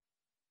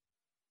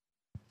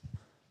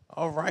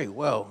All right.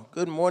 Well,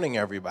 good morning,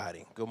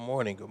 everybody. Good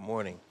morning. Good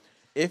morning.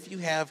 If you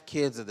have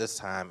kids at this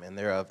time and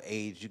they're of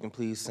age, you can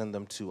please send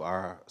them to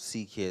our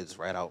C Kids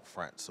right out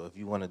front. So if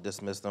you want to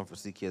dismiss them for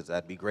C Kids,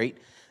 that'd be great.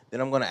 Then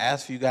I'm going to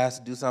ask for you guys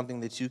to do something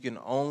that you can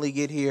only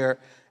get here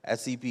at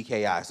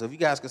CPKI. So if you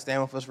guys could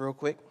stand with us real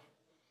quick.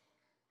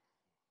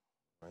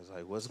 I was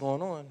like, what's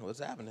going on?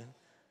 What's happening?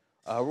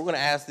 We're going to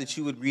ask that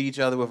you would greet each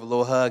other with a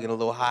little hug and a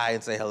little hi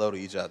and say hello to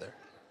each other.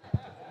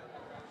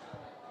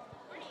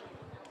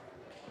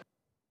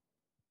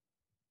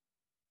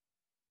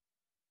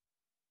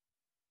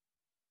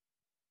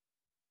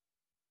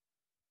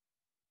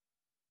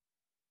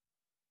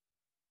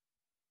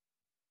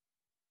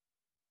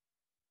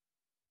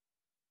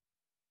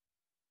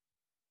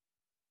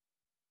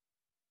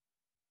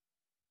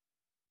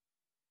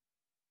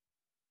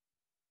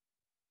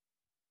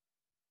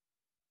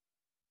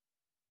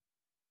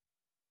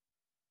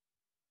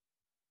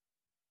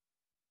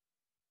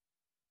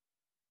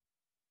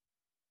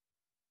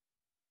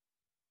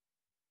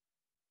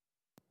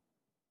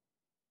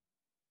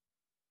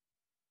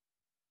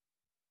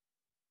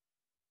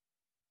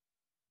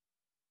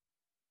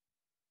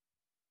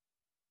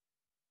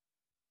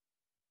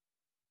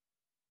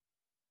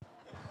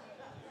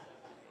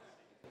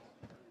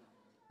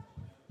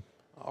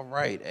 All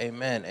right.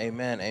 Amen.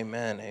 Amen.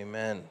 Amen.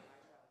 Amen.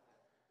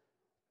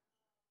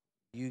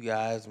 You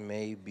guys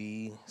may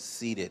be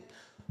seated.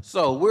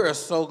 So, we're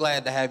so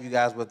glad to have you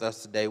guys with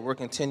us today. We're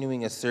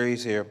continuing a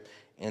series here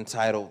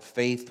entitled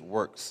Faith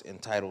Works.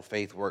 Entitled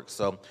Faith Works.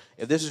 So,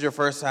 if this is your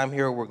first time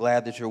here, we're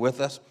glad that you're with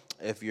us.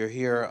 If you're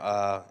here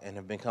and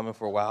have been coming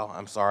for a while,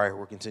 I'm sorry,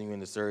 we're continuing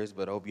the series,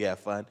 but I hope you have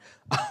fun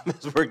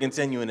as we're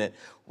continuing it.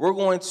 We're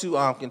going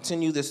to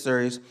continue this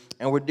series,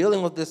 and we're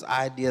dealing with this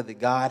idea that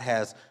God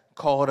has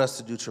called us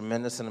to do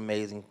tremendous and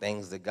amazing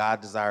things, that God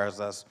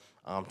desires us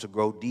to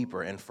grow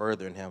deeper and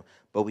further in Him.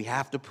 But we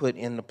have to put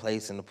into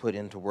place and to put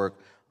into work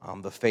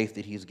the faith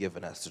that He's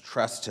given us, to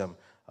trust Him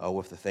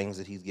with the things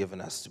that He's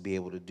given us to be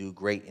able to do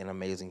great and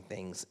amazing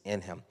things in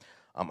Him.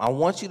 I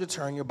want you to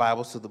turn your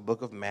Bibles to the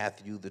book of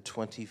Matthew, the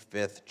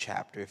 25th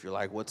chapter. If you're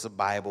like, what's a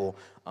Bible?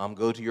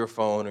 Go to your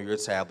phone or your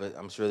tablet.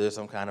 I'm sure there's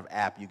some kind of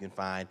app you can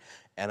find.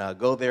 And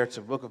go there to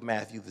the book of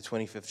Matthew, the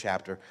 25th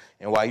chapter.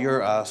 And while you're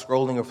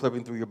scrolling or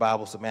flipping through your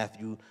Bibles to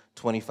Matthew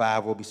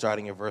 25, we'll be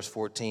starting at verse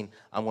 14.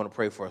 I'm going to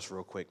pray for us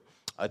real quick.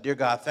 Dear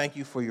God, thank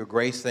you for your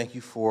grace. Thank you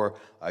for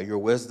your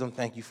wisdom.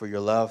 Thank you for your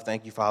love.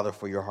 Thank you, Father,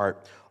 for your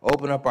heart.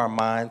 Open up our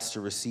minds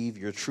to receive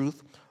your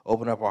truth.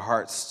 Open up our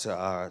hearts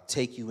to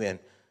take you in,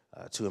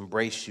 to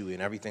embrace you in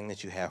everything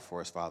that you have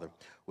for us, Father.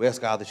 We ask,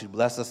 God, that you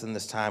bless us in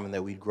this time and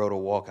that we'd grow to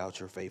walk out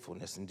your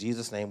faithfulness. In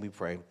Jesus' name we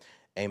pray.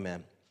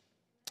 Amen.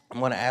 I'm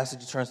going to ask that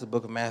you turn to the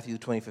book of Matthew,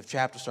 25th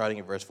chapter, starting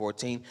at verse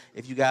 14.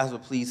 If you guys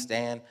would please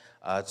stand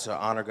to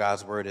honor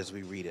God's word as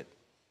we read it.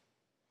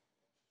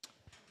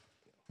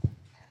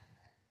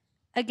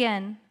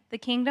 Again, the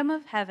kingdom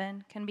of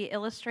heaven can be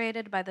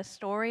illustrated by the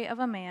story of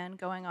a man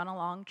going on a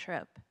long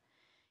trip.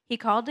 He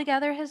called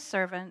together his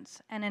servants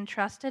and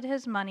entrusted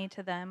his money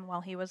to them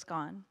while he was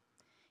gone.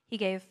 He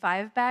gave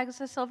 5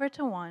 bags of silver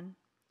to one,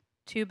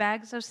 2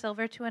 bags of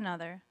silver to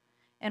another,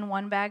 and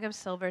 1 bag of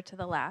silver to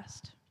the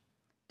last,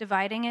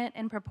 dividing it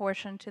in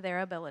proportion to their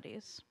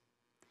abilities.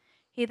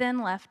 He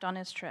then left on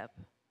his trip.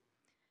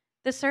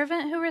 The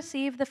servant who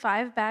received the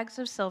 5 bags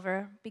of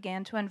silver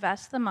began to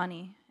invest the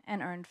money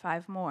and earned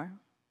 5 more.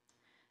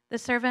 The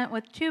servant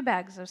with 2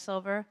 bags of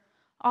silver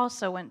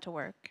also went to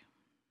work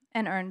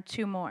and earned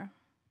 2 more.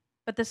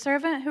 But the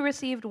servant who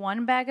received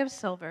 1 bag of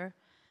silver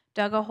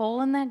dug a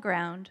hole in the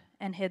ground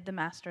and hid the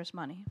master's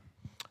money.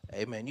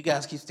 Amen. You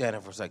guys keep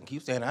standing for a second.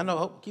 Keep standing. I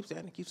know. Keep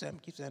standing. Keep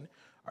standing. Keep standing.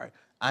 All right.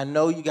 I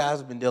know you guys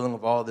have been dealing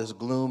with all this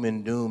gloom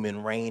and doom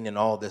and rain and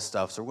all this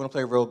stuff. So we're going to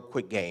play a real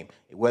quick game.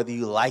 Whether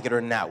you like it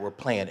or not, we're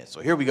playing it.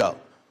 So here we go.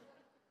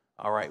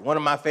 All right. One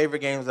of my favorite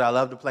games that I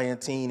love to play in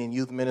teen and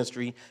youth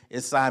ministry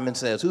is Simon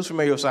Says. Who's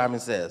familiar with Simon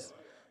Says?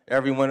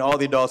 Everyone, all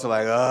the adults are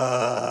like,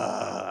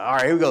 all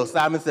right, here we go.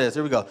 Simon Says.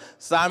 Here we go.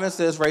 Simon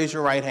Says, raise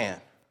your right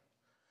hand.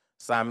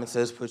 Simon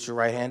Says, put your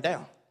right hand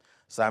down.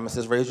 Simon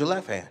Says, raise your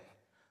left hand.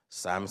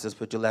 Simon Says,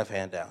 put your left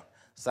hand down.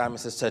 Simon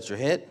Says, touch your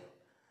head.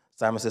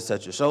 Simon Says,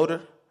 touch your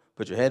shoulder.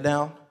 Put your head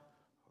down.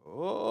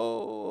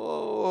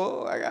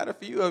 Oh, I got a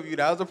few of you.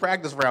 That was a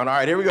practice round. All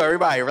right, here we go.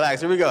 Everybody,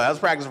 relax. Here we go. That was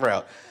a practice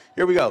round.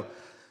 Here we go.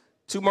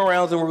 2 more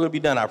rounds and we're going to be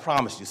done, I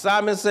promise you.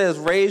 Simon Says,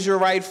 raise your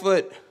right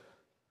foot.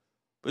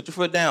 Put your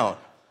foot down.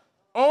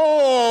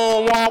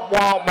 Oh, womp,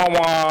 womp, womp,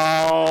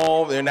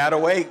 womp. They're not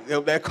awake.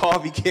 That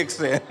coffee kicks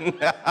in.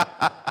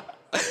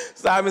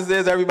 Simon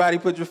Says, everybody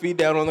put your feet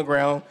down on the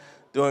ground.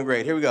 Doing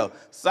great. Here we go.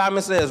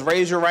 Simon Says,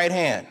 raise your right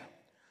hand.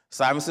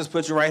 Simon Says,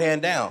 put your right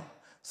hand down.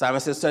 Simon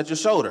Says, touch your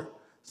shoulder.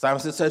 Simon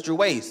Says, touch your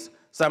waist.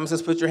 Simon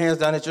Says, put your hands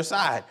down at your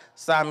side.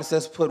 Simon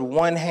Says, put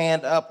one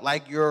hand up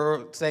like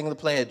you're saying the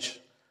pledge.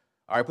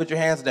 All right, put your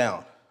hands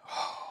down.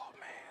 Oh,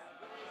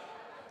 man.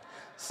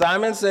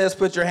 Simon Says,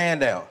 put your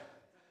hand down.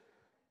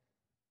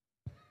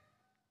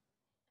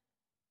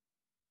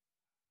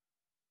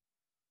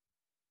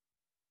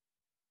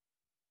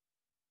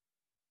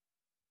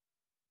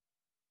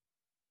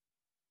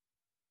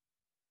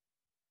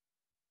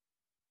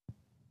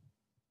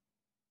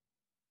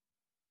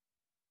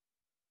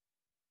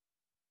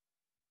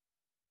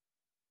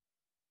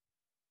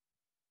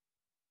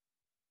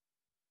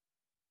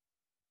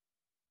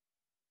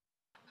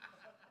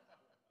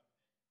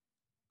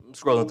 I'm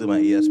scrolling through my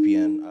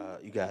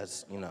ESPN. You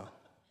guys,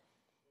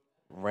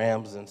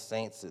 Rams and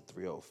Saints at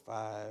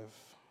 3:05,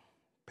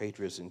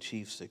 Patriots and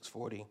Chiefs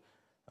 6:40.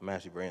 I'm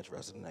actually very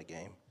interested in that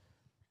game.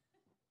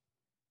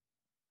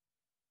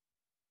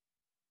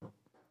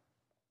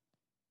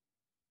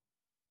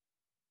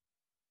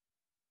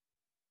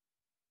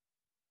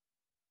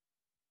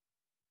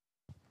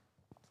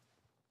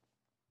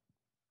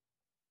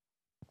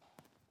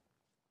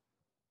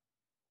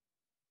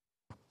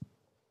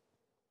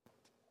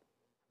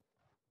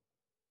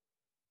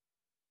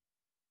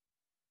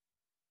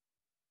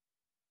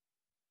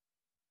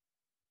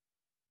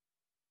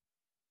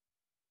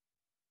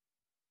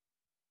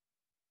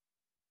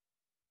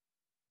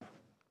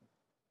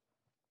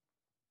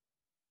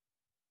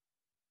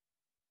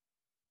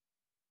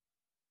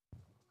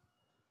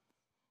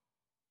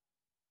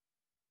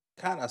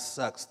 Kind of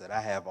sucks that I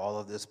have all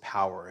of this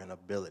power and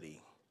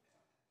ability,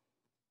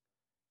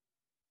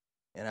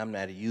 and I'm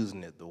not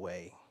using it the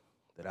way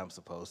that I'm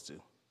supposed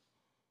to.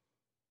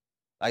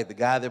 Like the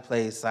guy that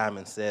plays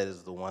Simon Says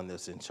is the one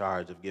that's in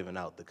charge of giving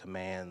out the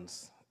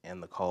commands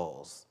and the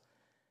calls.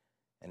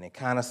 And it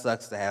kind of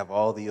sucks to have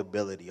all the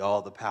ability,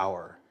 all the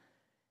power,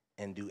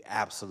 and do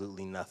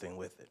absolutely nothing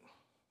with it.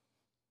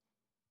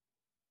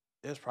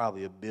 There's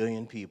probably 1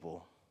 billion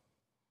people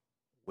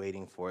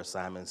waiting for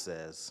Simon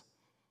Says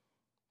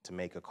to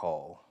make a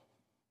call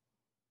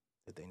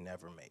that they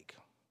never make.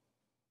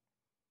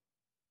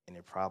 And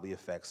it probably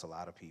affects a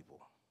lot of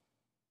people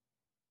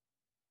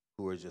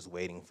who are just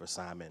waiting for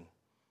Simon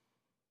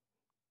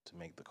to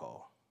make the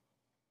call.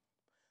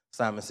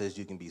 Simon Says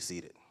you can be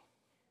seated.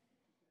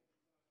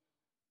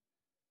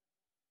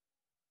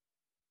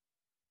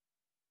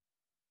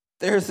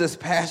 There's this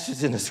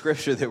passage in the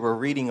scripture that we're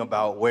reading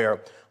about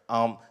where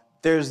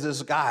there's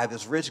this guy,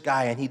 this rich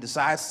guy, and he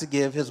decides to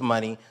give his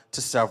money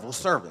to several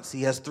servants.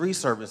 He has 3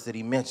 servants that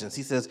he mentions.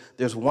 He says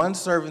there's one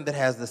servant that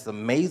has this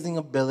amazing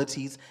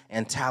abilities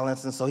and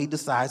talents, and so he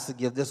decides to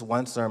give this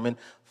one servant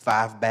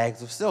 5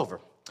 bags of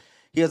silver.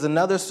 He has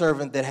another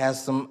servant that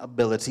has some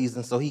abilities,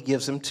 and so he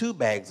gives him 2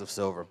 bags of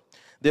silver.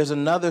 There's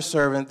another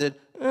servant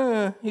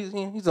that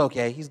he's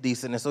okay, he's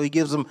decent, and so he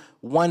gives him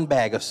 1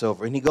 bag of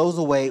silver, and he goes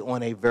away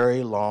on a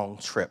very long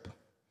trip.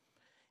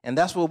 And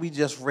that's what we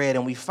just read,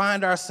 and we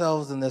find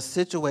ourselves in this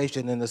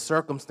situation, in this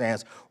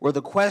circumstance, where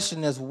the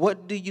question is,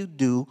 what do you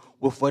do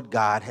with what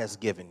God has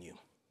given you?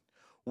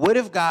 What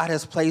if God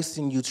has placed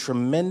in you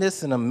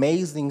tremendous and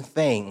amazing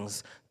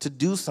things to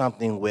do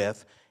something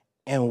with,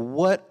 and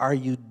what are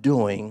you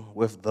doing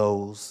with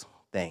those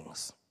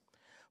things?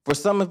 For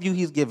some of you,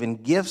 he's given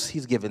gifts,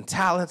 he's given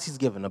talents, he's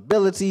given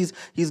abilities,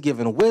 he's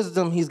given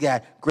wisdom, he's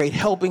got great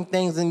helping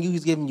things in you,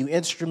 he's given you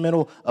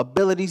instrumental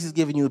abilities, he's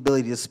given you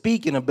ability to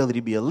speak and ability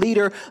to be a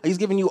leader. He's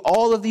given you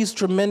all of these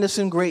tremendous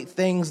and great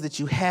things that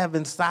you have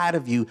inside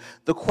of you.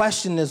 The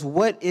question is,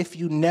 what if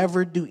you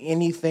never do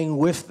anything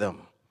with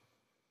them?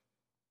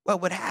 What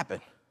would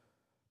happen?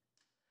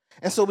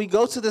 And so we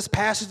go to this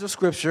passage of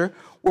scripture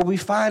where we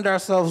find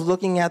ourselves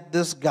looking at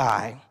this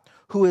guy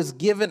who has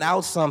given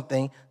out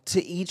something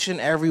to each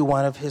and every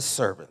one of his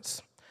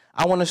servants.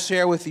 I want to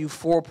share with you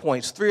 4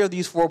 points. 3 of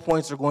these 4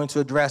 points are going to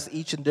address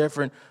each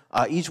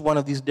one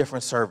of these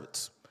different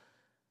servants.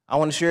 I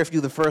want to share with you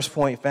the first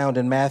point found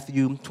in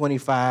Matthew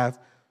 25,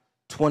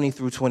 20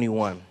 through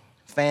 21.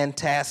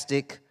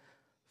 Fantastic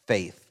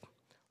faith.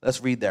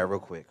 Let's read that real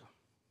quick.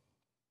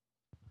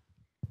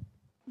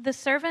 The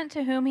servant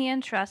to whom he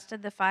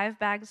entrusted the 5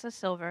 bags of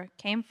silver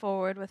came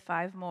forward with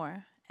 5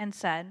 more and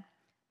said,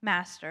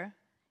 "Master,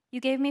 you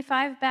gave me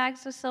 5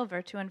 bags of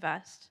silver to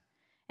invest,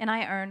 and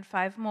I earned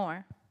 5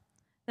 more."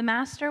 The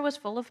master was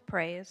full of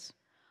praise.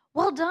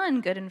 "Well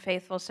done, good and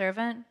faithful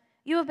servant.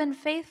 You have been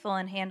faithful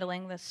in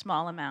handling this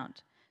small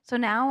amount. So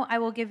now I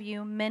will give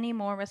you many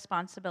more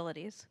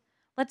responsibilities.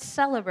 Let's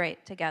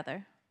celebrate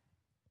together."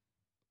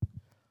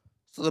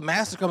 So the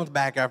master comes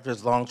back after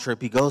his long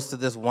trip. He goes to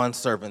this one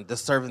servant, the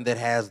servant that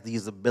has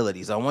these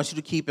abilities. I want you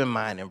to keep in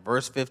mind in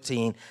verse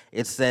 15,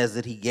 it says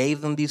that he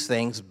gave them these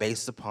things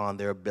based upon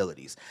their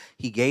abilities.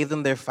 He gave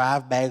them their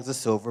 5 bags of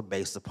silver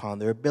based upon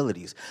their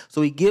abilities.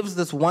 So he gives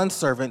this one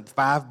servant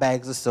 5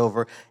 bags of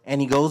silver, and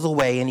he goes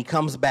away, and he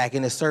comes back,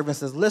 and his servant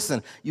says,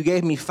 "Listen, you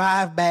gave me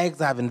 5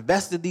 bags. I've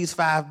invested these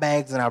 5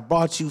 bags, and I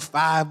brought you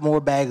 5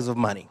 more bags of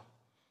money.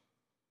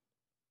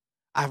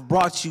 I've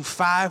brought you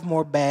 5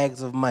 more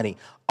bags of money."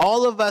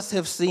 All of us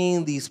have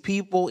seen these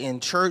people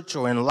in church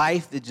or in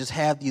life that just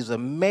have these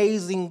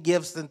amazing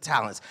gifts and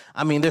talents.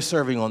 I mean, they're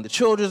serving on the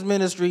children's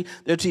ministry,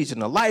 they're teaching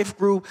the life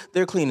group,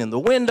 they're cleaning the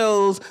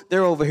windows,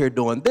 they're over here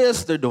doing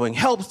this, they're doing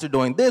helps, they're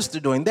doing this, they're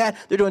doing that,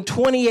 they're doing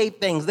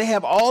 28 things. They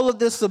have all of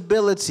this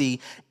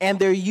ability, and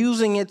they're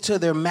using it to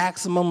their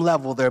maximum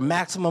level, their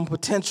maximum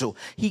potential.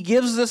 He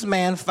gives this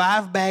man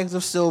 5 bags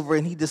of silver,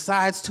 and he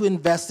decides to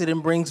invest it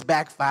and brings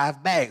back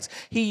 5 bags.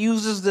 He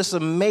uses this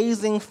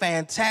amazing,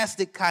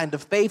 fantastic kind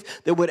of faith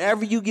that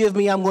whatever you give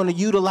me, I'm going to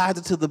utilize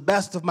it to the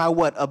best of my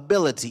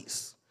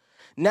abilities.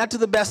 Not to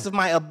the best of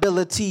my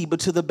ability, but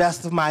to the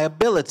best of my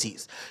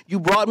abilities. You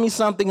brought me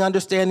something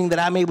understanding that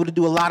I'm able to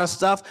do a lot of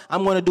stuff.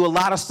 I'm going to do a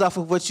lot of stuff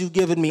with what you've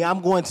given me.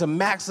 I'm going to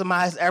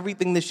maximize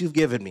everything that you've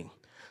given me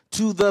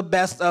to the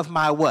best of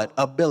my what?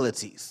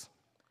 Abilities.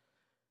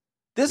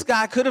 This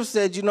guy could have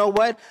said, you know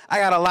what? I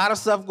got a lot of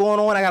stuff going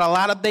on. I got a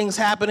lot of things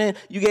happening.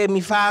 You gave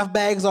me 5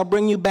 bags. I'll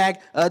bring you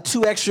back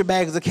 2 extra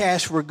bags of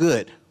cash for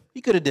good.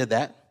 He could have did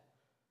that.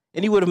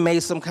 And he would have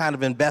made some kind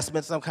of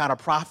investment, some kind of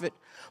profit.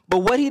 But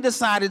what he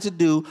decided to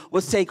do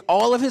was take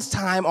all of his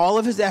time, all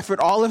of his effort,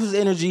 all of his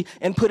energy,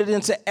 and put it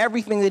into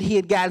everything that he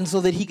had gotten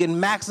so that he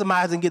can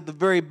maximize and get the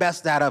very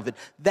best out of it.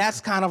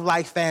 That's kind of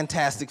like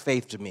fantastic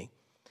faith to me.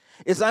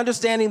 It's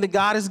understanding that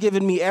God has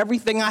given me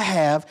everything I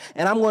have,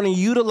 and I'm going to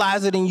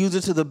utilize it and use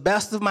it to the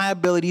best of my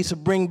ability to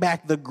bring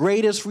back the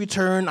greatest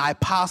return I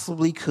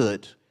possibly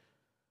could.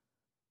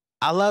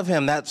 I love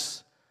him.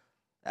 That's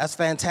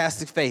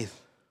fantastic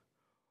faith.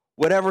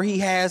 Whatever he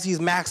has, he's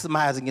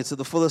maximizing it to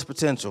the fullest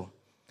potential.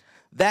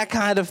 That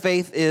kind of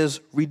faith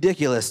is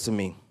ridiculous to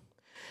me.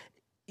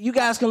 You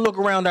guys can look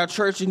around our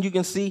church and you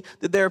can see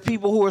that there are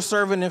people who are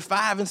serving in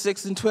 5 and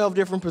 6 and 12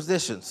 different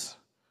positions.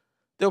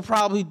 They'll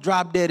probably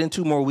drop dead in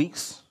 2 more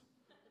weeks.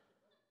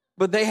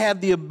 But they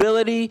have the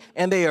ability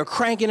and they are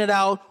cranking it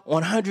out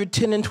on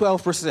 110 and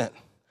 12%.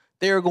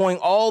 They are going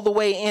all the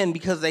way in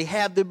because they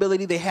have the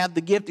ability, they have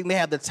the gifting, they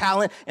have the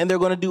talent, and they're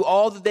going to do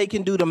all that they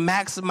can do to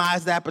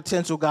maximize that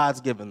potential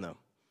God's given them.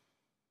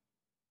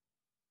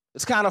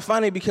 It's kind of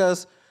funny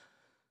because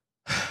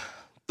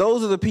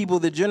those are the people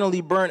that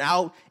generally burn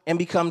out and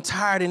become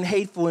tired and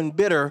hateful and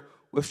bitter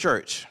with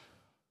church.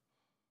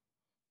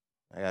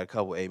 I got a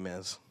couple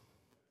amens.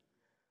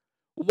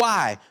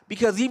 Why?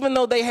 Because even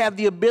though they have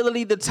the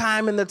ability, the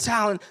time, and the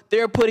talent,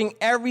 they're putting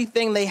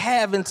everything they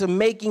have into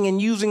making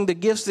and using the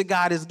gifts that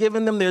God has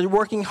given them. They're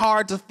working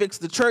hard to fix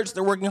the church.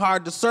 They're working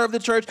hard to serve the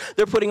church.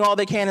 They're putting all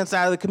they can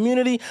inside of the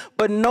community,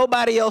 but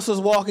nobody else is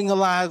walking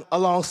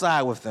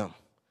alongside with them.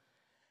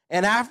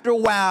 And after a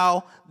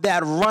while,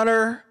 that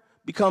runner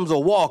becomes a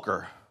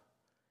walker.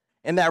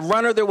 And that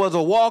runner that was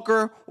a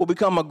walker will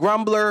become a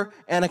grumbler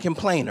and a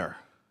complainer.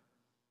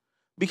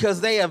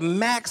 Because they have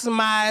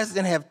maximized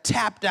and have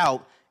tapped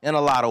out in a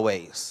lot of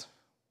ways.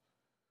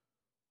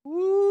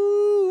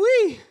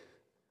 Woo-wee.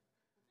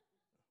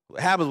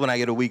 What happens when I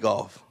get a week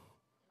off?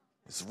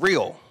 It's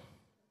real.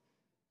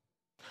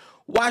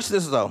 Watch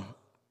this, though.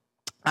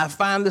 I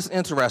find this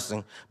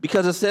interesting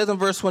because it says in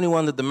verse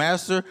 21 that the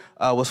master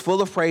was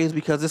full of praise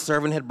because his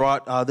servant had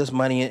brought this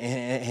money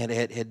and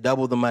had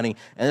doubled the money.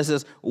 And it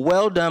says,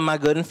 well done, my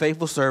good and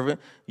faithful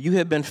servant. You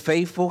have been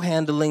faithful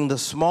handling the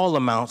small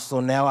amounts, so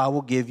now I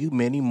will give you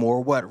many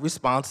more what?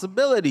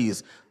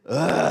 Responsibilities.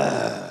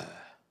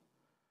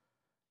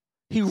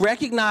 He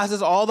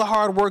recognizes all the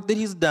hard work that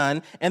he's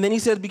done, and then he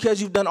says,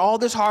 because you've done all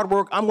this hard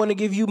work, I'm going to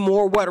give you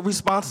more what?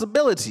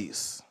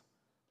 Responsibilities.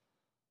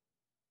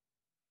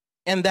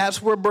 And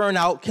that's where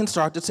burnout can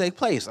start to take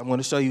place. I'm going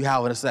to show you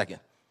how in a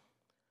second.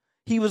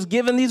 He was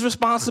given these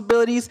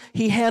responsibilities.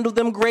 He handled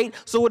them great.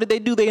 So what did they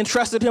do? They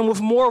entrusted him with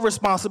more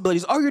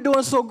responsibilities. Oh, you're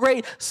doing so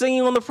great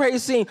singing on the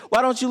praise team.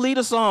 Why don't you lead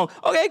a song?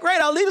 Okay,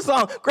 great, I'll lead a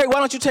song. Great, why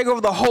don't you take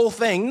over the whole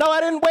thing? No, I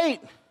didn't wait.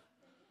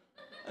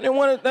 I didn't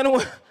want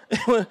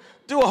to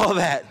do all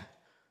that.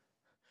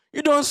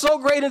 You're doing so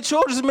great in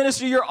children's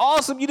ministry. You're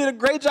awesome. You did a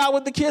great job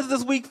with the kids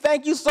this week.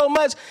 Thank you so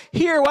much.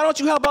 Here, why don't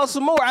you help out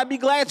some more? I'd be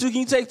glad to.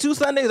 Can you take 2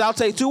 Sundays? I'll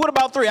take 2. What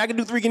about 3? I can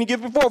do 3. Can you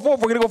give me 4? 4. We're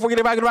going to go 4. Get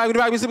it back. Get it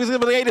back. 6,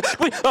 7, 8.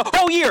 Wait, a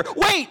whole year.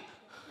 Wait.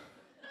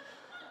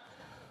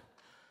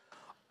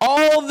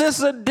 All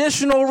this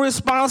additional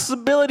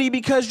responsibility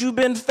because you've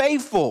been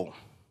faithful.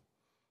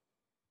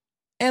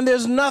 And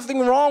there's nothing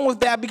wrong with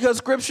that because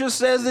Scripture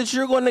says that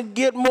you're going to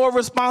get more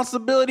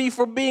responsibility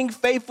for being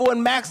faithful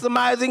and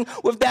maximizing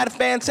with that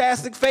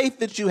fantastic faith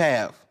that you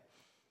have.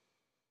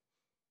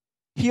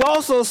 He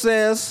also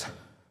says,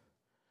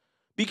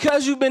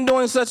 because you've been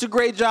doing such a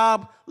great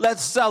job,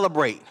 let's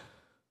celebrate.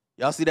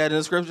 Y'all see that in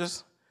the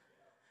Scriptures?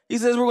 He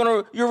says,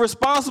 you're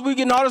responsible, you're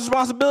getting all this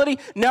responsibility.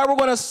 Now we're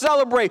going to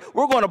celebrate.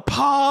 We're going to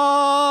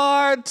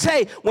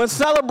partay. When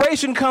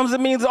celebration comes,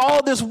 it means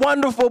all this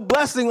wonderful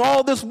blessing,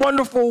 all this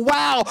wonderful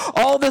wow,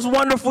 all this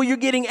wonderful, you're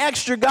getting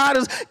extra. God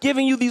is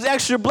giving you these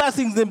extra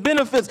blessings and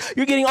benefits.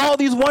 You're getting all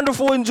these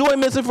wonderful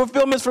enjoyments and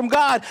fulfillments from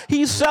God.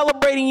 He's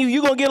celebrating you.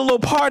 You're going to get a little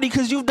party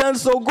because you've done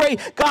so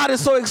great. God is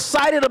so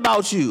excited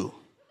about you.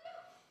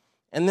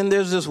 And then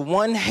there's this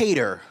one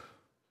hater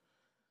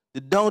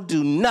that don't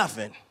do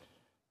nothing,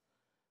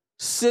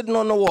 sitting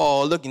on the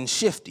wall looking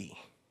shifty.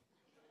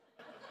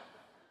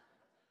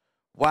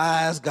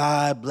 Why is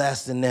God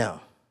blessing them?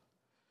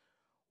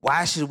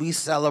 Why should we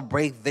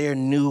celebrate their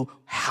new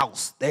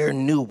house, their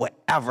new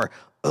whatever?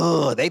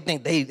 They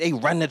think they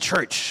run the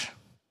church.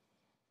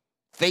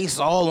 Face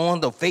all on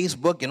the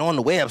Facebook and on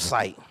the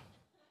website.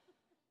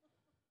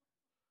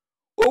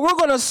 Well, we're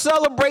going to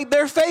celebrate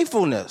their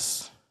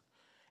faithfulness.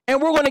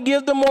 And we're going to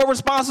give them more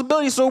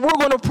responsibility. So we're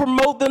going to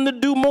promote them to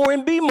do more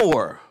and be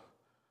more.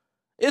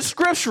 It's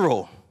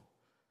scriptural,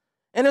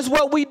 and it's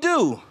what we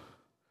do.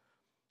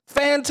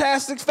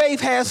 Fantastic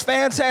faith has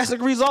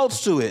fantastic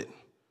results to it.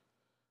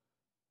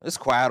 It's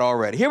quiet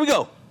already. Here we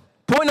go.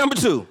 Point number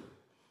 2.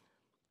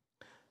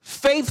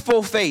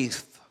 Faithful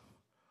faith.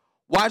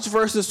 Watch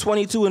verses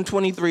 22 and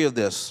 23 of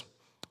this.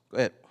 Go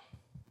ahead.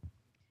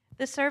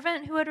 The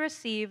servant who had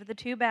received the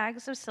 2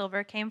 bags of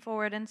silver came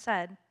forward and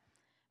said,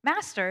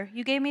 Master,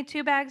 you gave me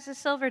 2 bags of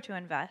silver to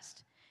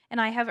invest,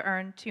 and I have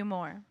earned 2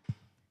 more.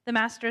 The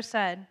master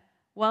said,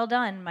 Well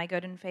done, my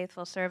good and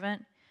faithful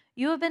servant.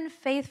 You have been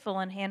faithful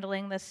in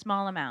handling this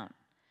small amount.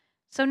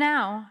 So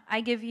now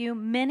I give you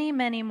many,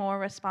 many more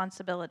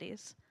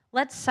responsibilities.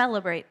 Let's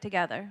celebrate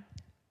together.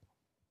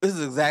 This is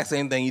the exact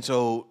same thing he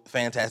told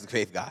Fantastic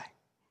Faith guy.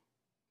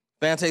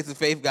 Fantastic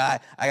faith guy,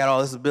 I got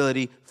all this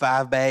ability,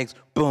 5 bags,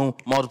 boom,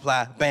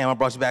 multiply, bam, I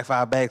brought you back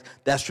 5 bags.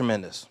 That's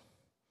tremendous.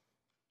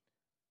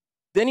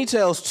 Then he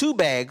tells 2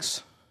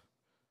 bags,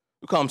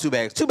 we call them 2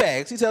 bags, 2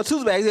 bags. He tells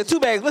 2 bags, he said, 2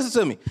 bags, listen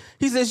to me.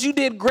 He says, you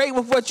did great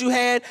with what you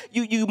had.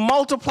 You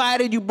multiplied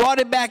it, you brought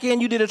it back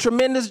in, you did a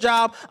tremendous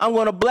job. I'm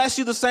going to bless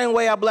you the same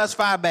way I bless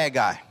 5 bag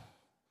guy.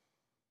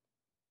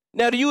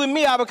 Now, to you and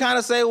me, I would kind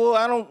of say, well,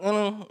 I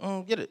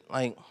don't get it.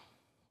 Like,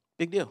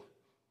 big deal.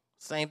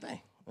 Same thing.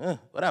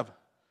 Whatever.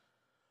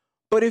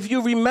 But if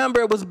you remember,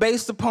 it was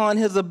based upon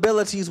his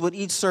abilities what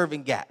each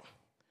servant got.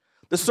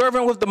 The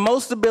servant with the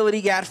most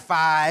ability got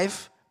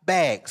 5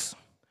 bags.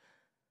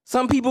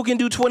 Some people can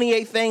do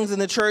 28 things in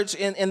the church,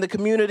 in the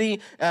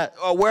community,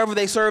 or wherever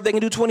they serve. They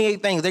can do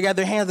 28 things. They got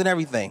their hands in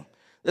everything.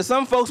 There's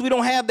some folks, we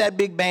don't have that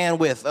big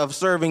bandwidth of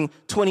serving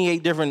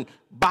 28 different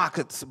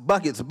buckets,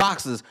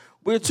 boxes.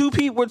 We're 2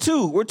 people. We're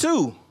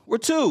two.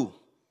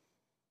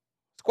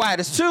 It's quiet.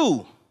 It's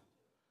 2.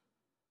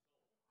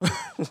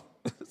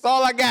 That's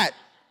all I got.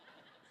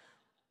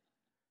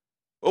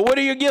 Well, what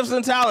are your gifts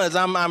and talents?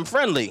 I'm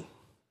friendly.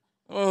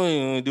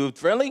 Oh, you do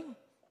friendly?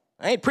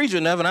 I ain't preaching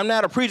enough, and I'm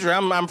not a preacher.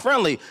 I'm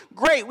friendly.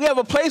 Great. We have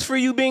a place for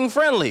you being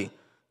friendly.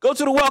 Go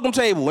to the welcome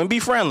table and be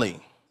friendly.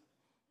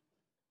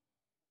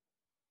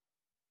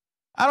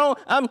 I'm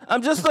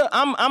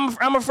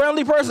a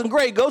friendly person.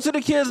 Great. Go to the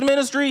kids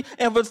ministry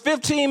and for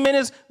 15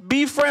 minutes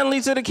be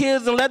friendly to the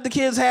kids and let the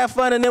kids have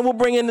fun, and then we'll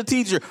bring in the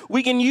teacher.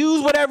 We can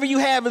use whatever you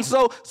have. And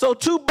so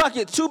 2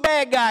 buckets, 2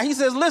 bag guy. He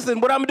says, listen,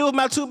 what I'm going to do with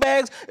my 2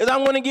 bags is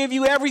I'm going to give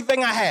you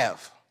everything I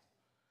have.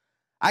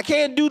 I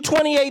can't do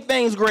 28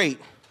 things great.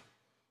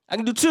 I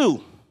can do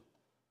 2.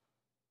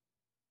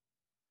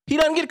 He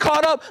doesn't get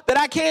caught up that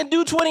I can't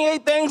do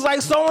 28 things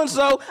like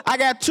so-and-so. I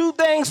got 2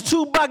 things,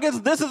 2 buckets.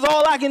 This is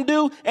all I can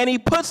do. And he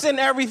puts in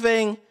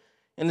everything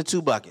in the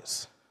 2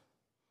 buckets.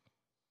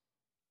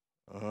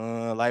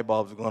 Light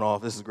bulbs are going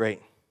off. This is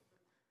great.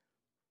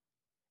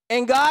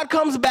 And God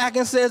comes back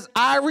and says,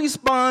 I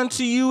respond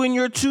to you in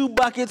your 2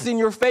 buckets, in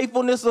your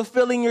faithfulness of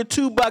filling your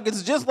 2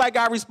 buckets, just like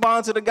I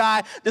respond to the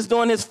guy that's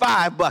doing his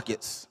 5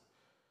 buckets.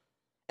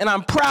 And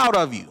I'm proud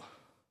of you.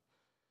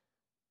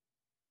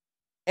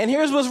 And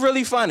here's what's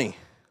really funny.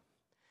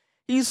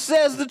 He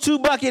says the 2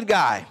 bucket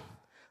guy,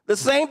 the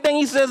same thing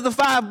he says the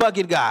 5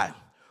 bucket guy.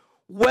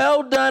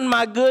 Well done,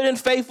 my good and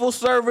faithful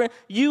servant.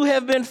 You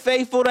have been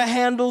faithful to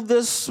handle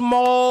this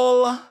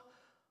small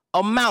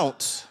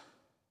amount.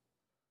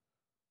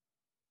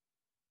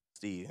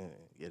 Steve,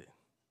 get it.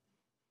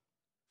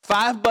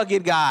 5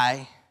 bucket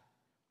guy,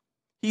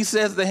 he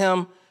says to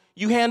him,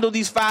 you handle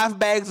these 5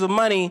 bags of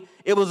money.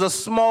 It was a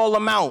small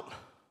amount.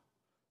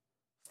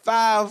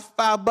 5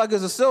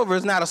 buckets of silver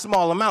is not a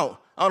small amount.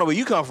 I don't know where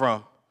you come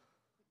from.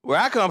 Where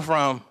I come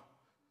from,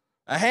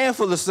 a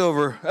handful of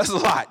silver, that's a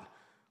lot.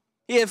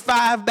 He had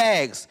 5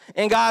 bags.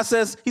 And God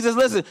says, he says,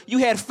 listen, you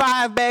had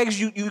 5 bags,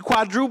 you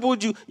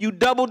quadrupled, you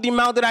doubled the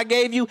amount that I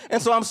gave you,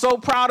 and so I'm so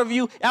proud of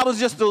you. That was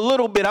just a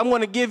little bit. I'm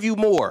going to give you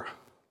more.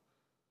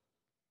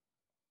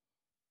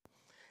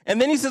 And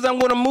then he says, I'm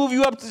going to move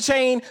you up the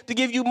chain to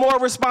give you more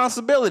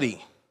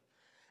responsibility.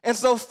 And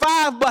so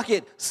 5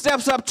 bucket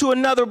steps up to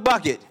another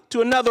bucket,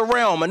 to another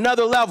realm,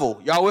 another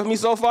level. Y'all with me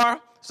so far?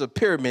 It's a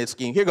pyramid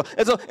scheme. Here you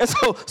go. And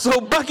so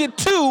bucket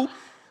two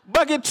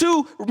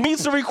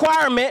meets the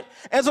requirement.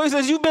 And so he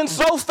says, you've been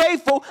so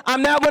faithful,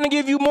 I'm now going to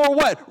give you more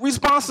what?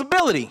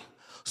 Responsibility.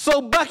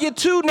 So bucket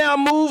 2 now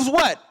moves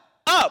what?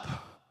 Up.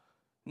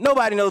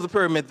 Nobody knows the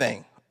pyramid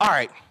thing. All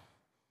right.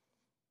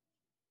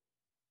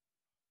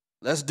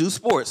 Let's do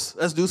sports.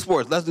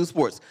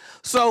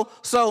 So,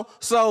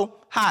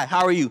 hi,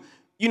 how are you?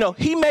 You know,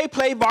 he may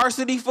play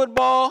varsity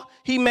football.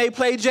 He may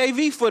play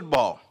JV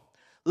football.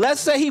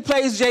 Let's say he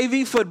plays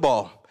JV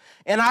football,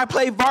 and I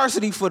play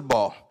varsity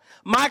football.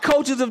 My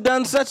coaches have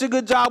done such a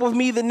good job with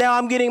me that now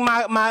I'm getting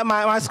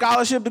my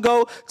scholarship to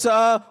go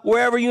to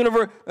wherever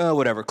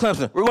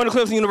Clemson. We're going to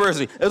Clemson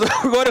University. We're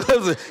going to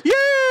Clemson.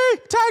 Yay,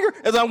 Tiger.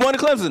 And so I'm going to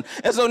Clemson.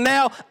 And so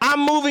now I'm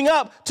moving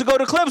up to go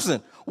to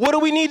Clemson. What do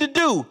we need to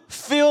do?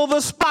 Fill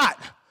the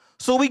spot.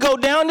 So we go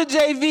down to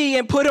JV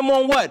and put him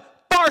on what?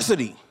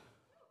 Varsity.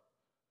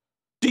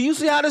 Do you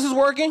see how this is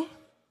working?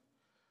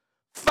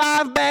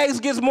 5 bags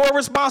gets more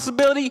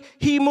responsibility.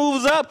 He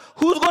moves up.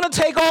 Who's going to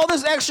take all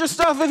this extra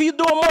stuff if he's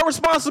doing more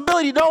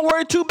responsibility? Don't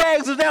worry, 2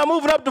 bags is now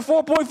moving up to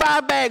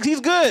 4.5 bags. He's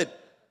good.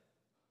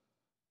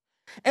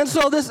 And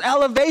so this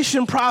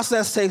elevation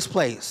process takes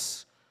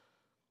place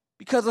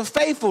because of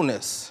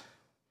faithfulness.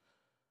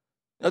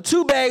 Now,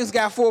 2 bags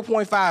got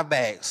 4.5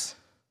 bags,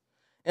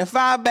 and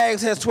 5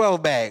 bags has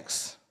 12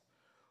 bags.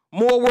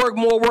 More work,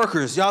 more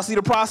workers. Y'all see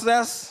the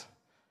process?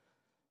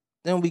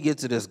 Then we get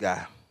to this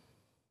guy.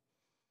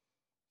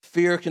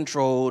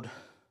 Fear-controlled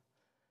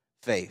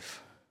faith.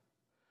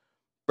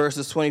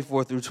 Verses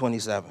 24 through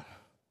 27.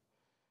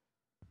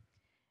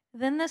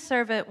 Then the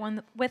servant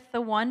with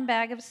the 1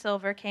 bag of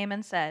silver came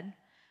and said,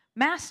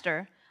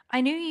 "Master,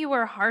 I knew you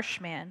were a harsh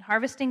man,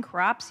 harvesting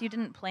crops you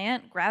didn't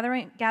plant,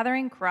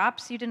 gathering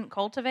crops you didn't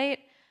cultivate.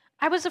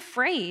 I was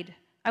afraid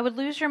I would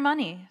lose your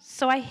money,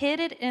 so I hid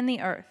it in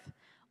the earth.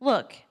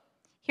 Look,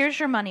 here's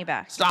your money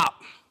back."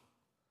 Stop.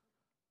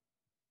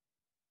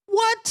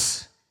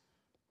 What?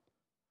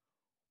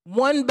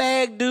 1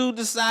 bag dude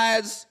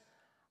decides,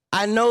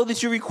 I know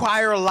that you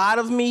require a lot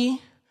of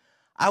me.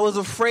 I was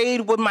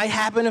afraid what might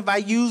happen if I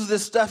use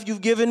this stuff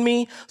you've given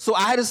me, so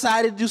I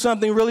decided to do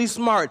something really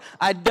smart.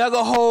 I dug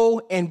a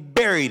hole and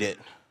buried it.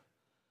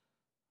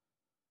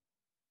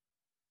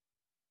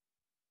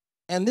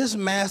 And this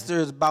master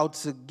is about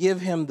to give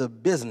him the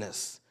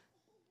business.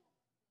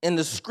 In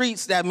the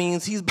streets, that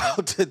means he's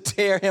about to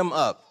tear him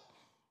up.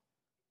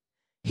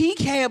 He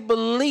can't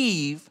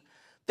believe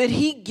that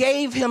he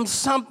gave him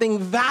something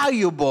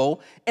valuable,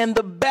 and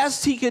the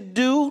best he could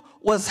do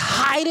was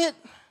hide it.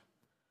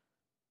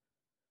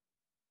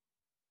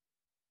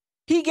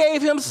 He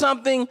gave him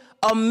something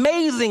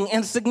amazing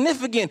and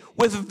significant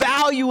with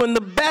value, and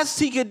the best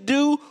he could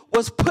do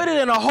was put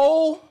it in a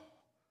hole.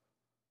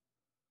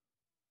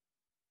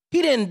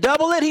 He didn't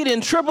double it. He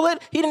didn't triple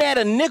it. He didn't add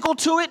a nickel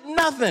to it.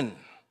 Nothing.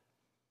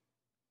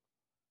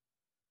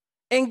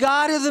 And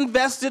God has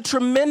invested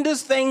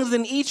tremendous things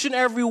in each and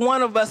every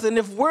one of us. And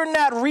if we're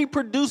not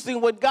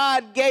reproducing what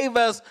God gave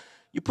us,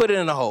 you put it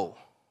in a hole.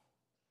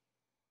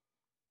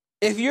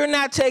 If you're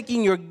not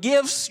taking your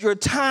gifts, your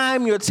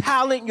time, your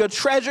talent, your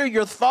treasure,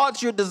 your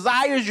thoughts, your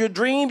desires, your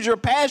dreams, your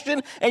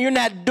passion, and you're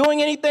not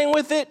doing anything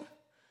with it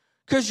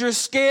because you're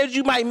scared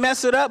you might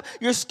mess it up,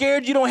 you're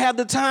scared you don't have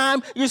the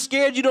time, you're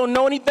scared you don't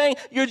know anything,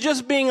 you're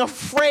just being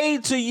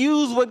afraid to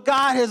use what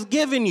God has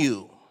given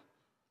you.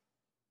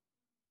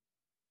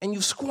 And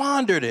you've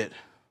squandered it.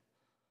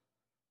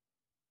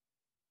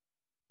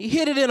 He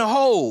hid it in a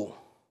hole.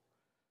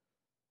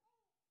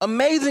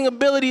 Amazing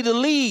ability to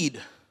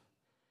lead.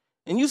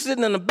 And you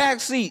sitting in the back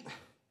seat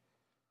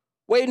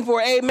waiting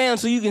for an amen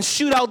so you can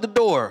shoot out the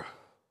door.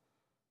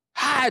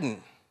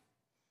 Hiding.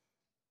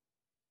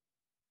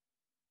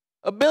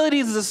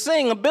 Abilities to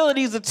sing,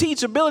 abilities to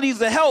teach, abilities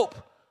to help.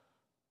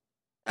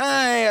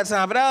 I ain't got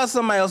time for that.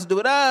 Somebody else do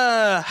it.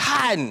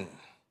 Hiding.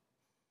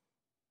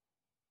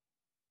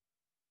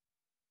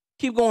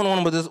 Keep going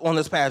on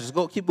this passage.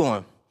 Keep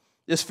going.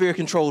 This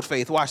fear-controlled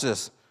faith. Watch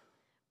this.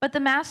 But the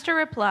master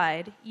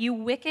replied, "You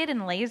wicked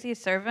and lazy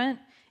servant.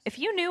 If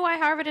you knew I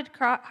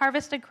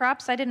harvested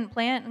crops I didn't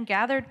plant and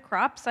gathered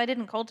crops I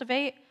didn't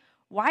cultivate,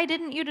 why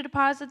didn't you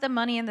deposit the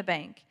money in the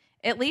bank?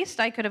 At least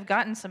I could have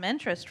gotten some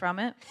interest from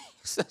it."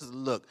 He says,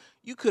 look,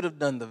 you could have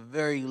done the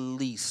very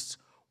least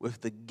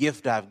with the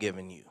gift I've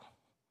given you.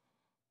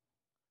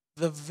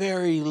 The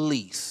very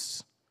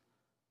least.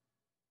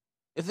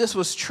 If this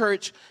was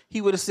church,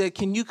 he would have said,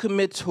 can you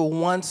commit to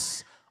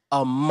once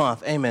a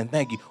month? Amen.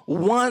 Thank you.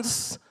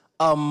 Once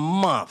a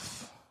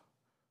month.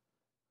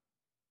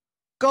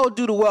 Go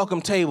do the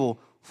welcome table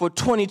for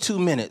 22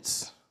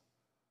 minutes.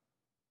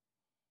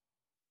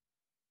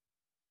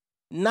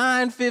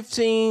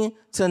 9:15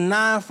 to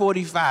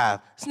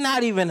 9:45. It's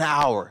not even an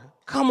hour.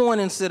 Come on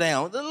and sit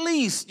down. The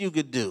least you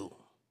could do.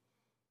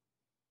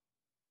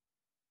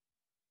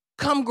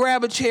 Come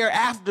grab a chair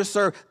after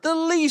serve. The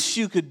least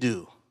you could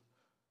do.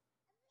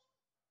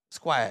 It's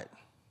quiet.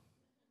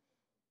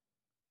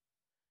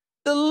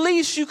 The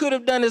least you could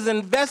have done is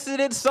invested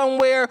it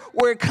somewhere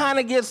where it kind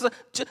of gets,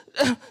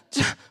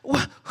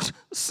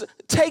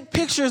 take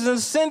pictures and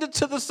send it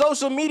to the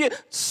social media,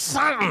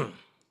 something.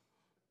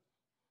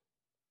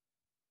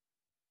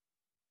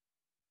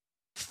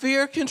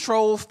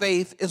 Fear-controlled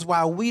faith is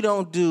why we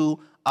don't do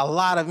a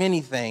lot of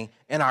anything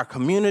in our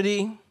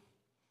community,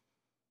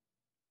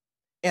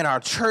 in our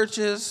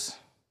churches,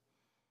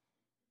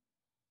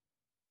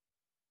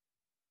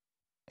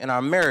 in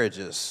our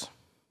marriages,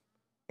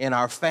 in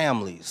our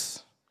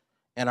families,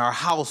 in our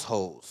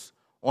households,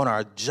 on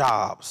our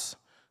jobs,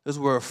 because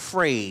we're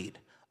afraid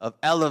of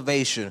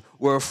elevation.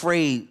 We're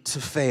afraid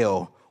to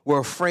fail. We're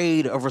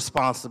afraid of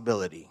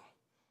responsibility.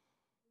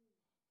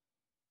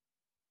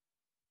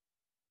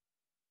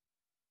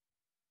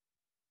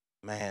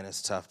 Man,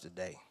 it's tough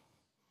today.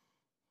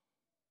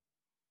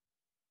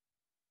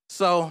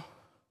 So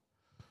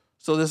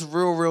this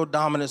real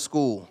dominant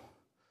school,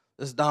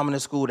 this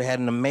dominant school that had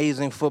an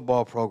amazing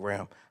football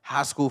program,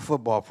 high school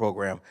football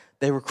program.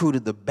 They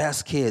recruited the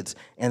best kids,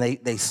 and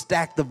they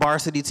stacked the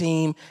varsity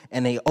team,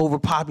 and they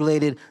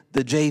overpopulated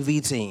the JV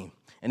team.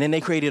 And then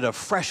they created a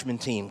freshman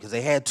team because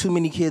they had too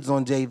many kids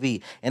on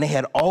JV. And they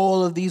had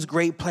all of these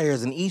great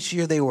players, and each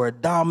year they were a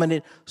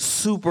dominant,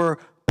 super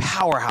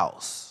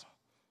powerhouse.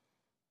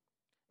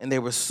 and they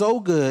were so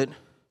good,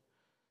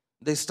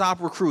 they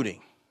stopped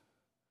recruiting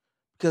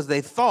because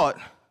they thought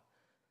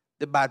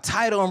that by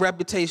title and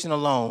reputation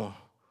alone,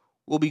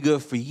 we'll be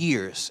good for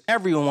years.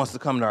 Everyone wants to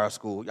come to our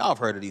school. Y'all have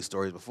heard of these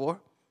stories before.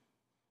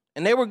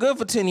 And they were good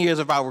for 10 years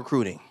without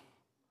recruiting.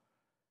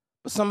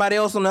 But somebody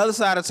else on the other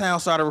side of town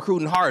started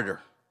recruiting harder.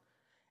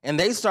 And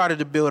they started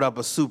to build up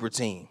a super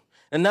team.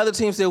 Another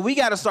team said, we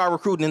got to start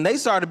recruiting. And they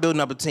started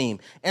building up a team.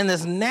 And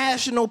this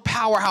national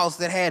powerhouse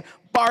that had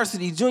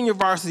varsity, junior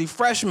varsity,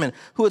 freshmen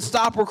who had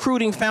stopped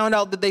recruiting found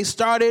out that they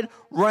started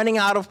running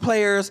out of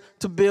players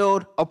to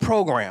build a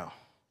program.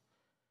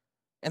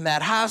 And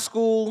that high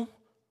school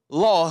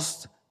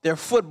lost their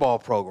football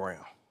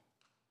program.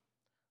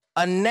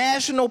 A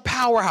national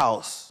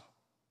powerhouse.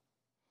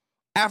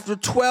 After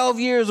 12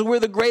 years, we're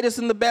the greatest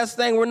and the best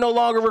thing. We're no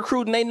longer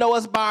recruiting. They know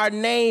us by our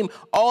name.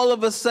 All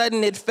of a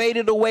sudden, it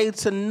faded away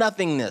to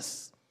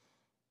nothingness.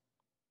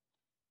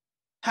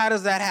 How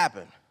does that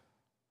happen?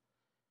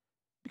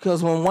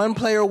 Because when one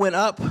player went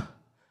up,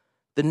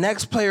 the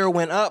next player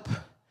went up,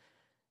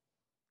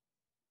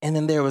 and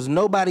then there was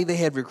nobody they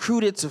had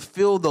recruited to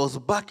fill those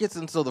buckets,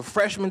 and so the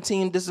freshman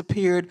team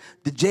disappeared,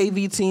 the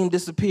JV team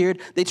disappeared.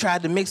 They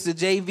tried to mix the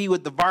JV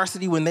with the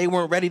varsity when they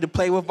weren't ready to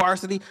play with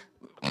varsity.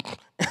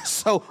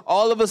 So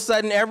all of a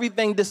sudden,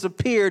 everything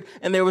disappeared,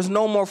 and there was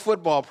no more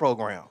football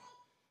program.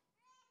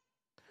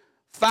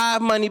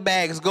 5 money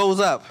bags goes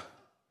up.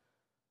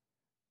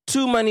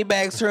 2 money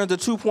bags turns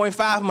to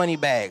 2.5 money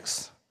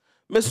bags.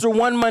 Mr.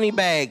 1 money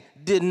bag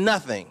did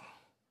nothing.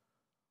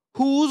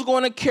 Who's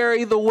going to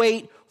carry the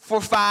weight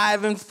for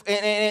 5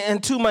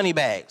 and 2 money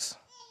bags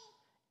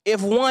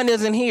if 1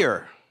 isn't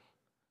here?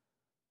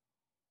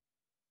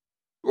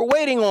 We're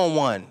waiting on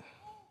 1.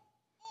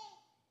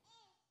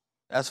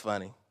 That's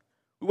funny.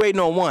 We're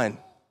waiting on 1.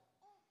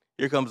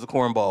 Here comes the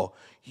cornball.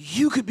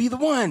 You could be the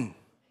 1.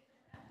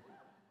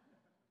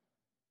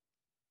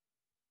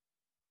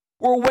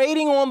 We're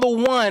waiting on the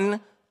 1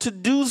 to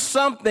do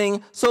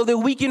something so that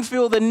we can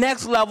feel the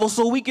next level,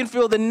 so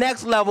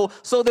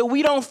that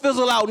we don't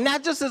fizzle out,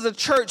 not just as a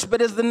church,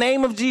 but as the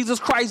name of Jesus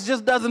Christ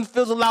just doesn't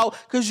fizzle out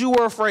because you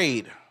were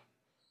afraid.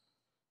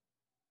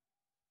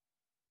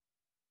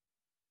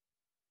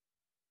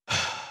 Man.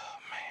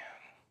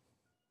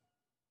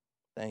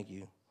 Thank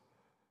you.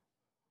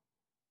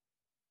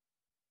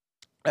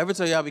 Ever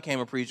tell you I became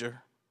a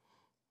preacher?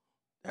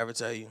 Ever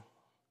tell you?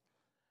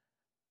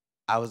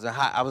 I was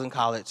in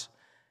college,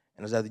 and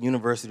I was at the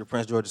University of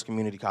Prince George's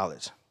Community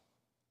College.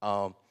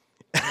 That's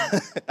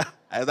where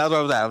I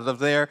was at. I was up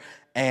there,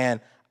 and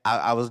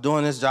I was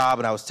doing this job,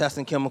 and I was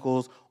testing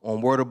chemicals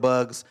on water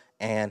bugs,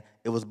 and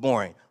it was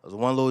boring. There was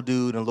one little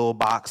dude in a little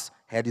box,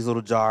 had these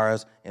little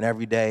jars, and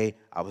every day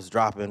I was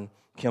dropping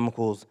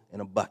chemicals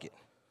in a bucket.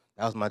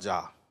 That was my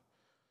job.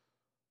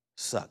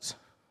 Sucked.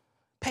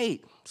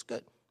 Paid. It's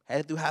good.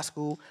 Had it through high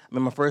school. I'm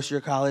in my first year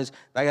of college.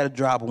 I got to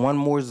drop one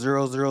more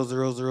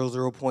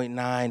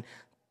 0.9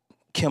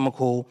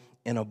 chemical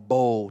in a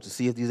bowl to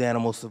see if these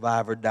animals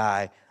survive or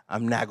die.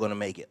 I'm not going to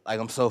make it. Like,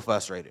 I'm so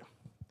frustrated.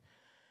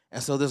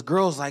 And so this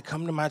girl's like,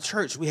 come to my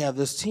church. We have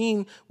this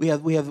team. We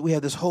have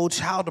this whole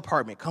child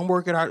department. Come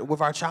work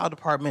with our child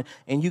department,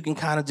 and you can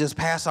kind of just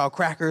pass out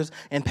crackers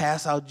and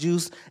pass out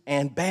juice,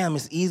 and bam,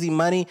 it's easy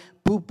money.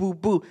 Boop,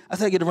 boop, boop. I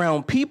said, I get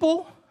around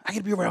people. I get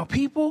to be around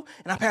people,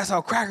 and I pass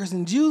out crackers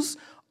and juice.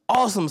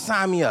 Awesome,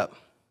 sign me up.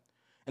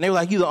 And they were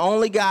like, you're the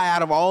only guy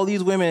out of all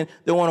these women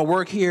that want to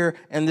work here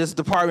in this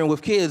department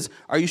with kids.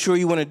 Are you sure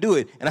you want to do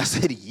it? And I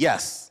said,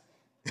 yes.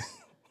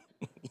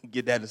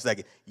 Get that in a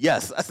second.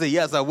 Yes. I said,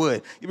 yes, I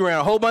would. You be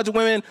around a whole bunch of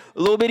women,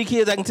 little bitty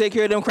kids. I can take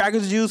care of them,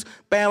 crackers, juice.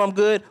 Bam, I'm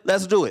good.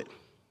 Let's do it.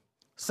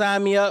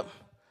 Sign me up.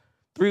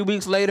 3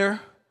 weeks later,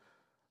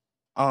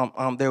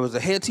 there was a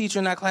head teacher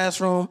in that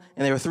classroom,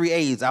 and there were 3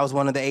 aides. I was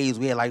one of the aides.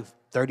 We had like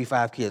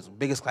 35 kids,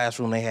 biggest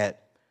classroom they had.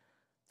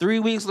 3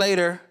 weeks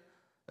later,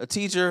 a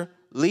teacher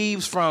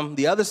leaves from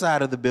the other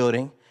side of the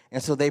building,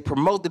 and so they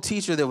promote the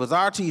teacher that was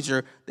our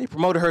teacher. They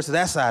promoted her to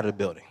that side of the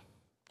building.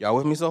 Y'all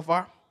with me so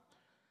far?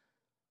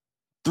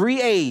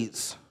 3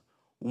 aides.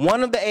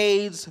 One of the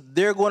aides,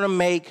 they're going to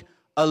make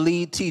a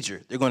lead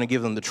teacher. They're going to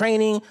give them the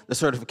training, the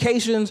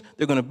certifications.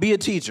 They're going to be a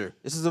teacher.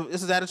 This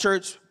is at a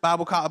church,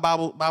 Bible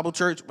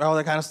church, all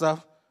that kind of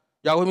stuff.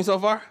 Y'all with me so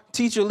far?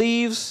 Teacher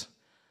leaves.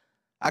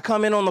 I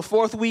come in on the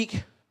 4th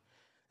week.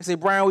 They say,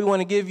 Brian, we want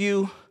to give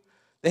you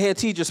the head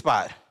teacher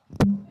spot.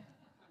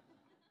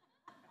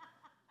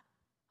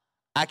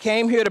 I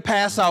came here to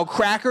pass out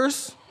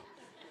crackers,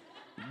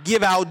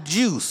 give out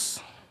juice,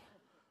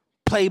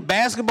 play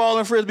basketball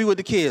and frisbee with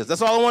the kids.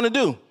 That's all I want to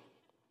do.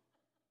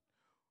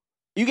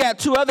 You got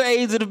 2 other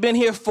aides that have been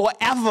here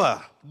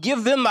forever.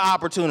 Give them the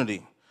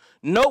opportunity.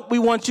 Nope, we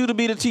want you to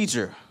be the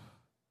teacher.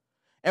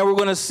 And we're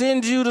going to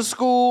send you to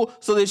school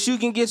so that you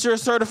can get your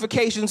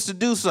certifications to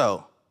do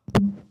so.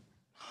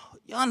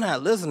 Y'all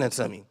not listening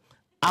to me.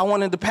 I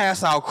wanted to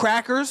pass out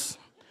crackers,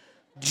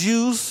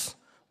 juice,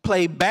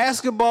 play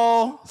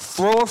basketball,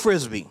 throw a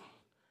frisbee.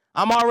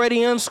 I'm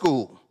already in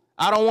school.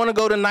 I don't want to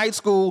go to night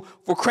school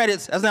for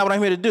credits. That's not what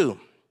I'm here to do.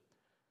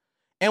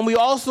 And we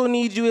also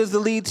need you as the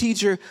lead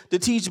teacher to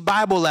teach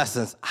Bible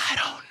lessons. I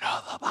don't know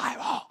the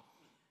Bible.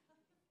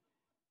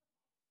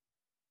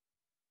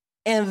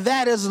 And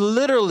that is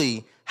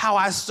literally how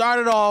I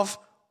started off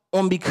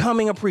on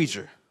becoming a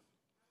preacher.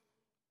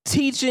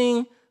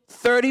 Teaching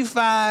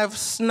 35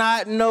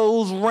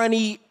 snot-nosed,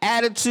 runny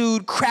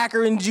attitude,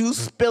 cracker and juice,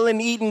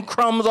 spilling, eating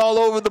crumbs all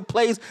over the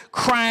place,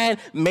 crying.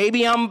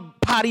 Maybe I'm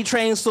potty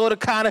trained, sort of,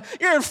 kind of.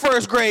 You're in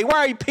first grade. Why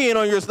are you peeing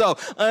on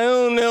yourself? I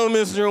don't know,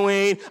 Mr.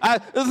 Wayne.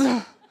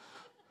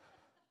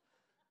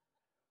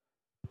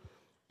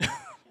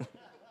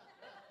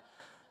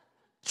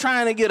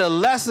 Trying to get a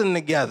lesson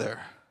together,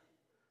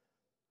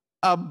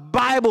 a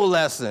Bible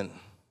lesson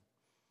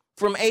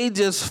from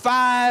ages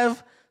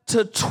 5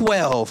 to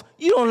 12.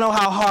 You don't know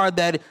how hard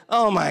that is.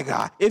 Oh my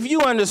God. If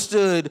you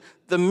understood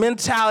the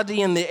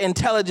mentality and the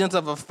intelligence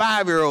of a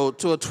 5-year-old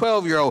to a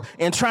 12-year-old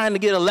and trying to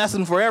get a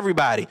lesson for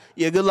everybody,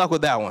 yeah, good luck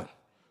with that one.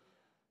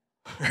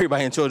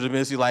 Everybody in children's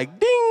ministry like,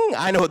 ding,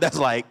 I know what that's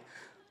like.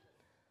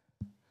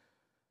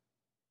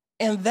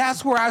 And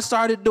that's where I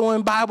started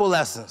doing Bible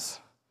lessons.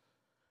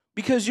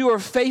 Because you are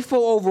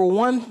faithful over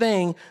one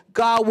thing,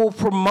 God will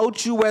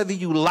promote you whether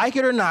you like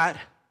it or not,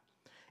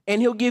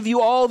 and he'll give you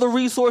all the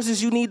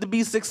resources you need to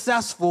be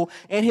successful,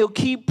 and he'll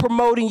keep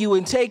promoting you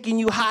and taking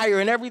you higher.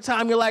 And every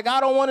time you're like, I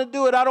don't want to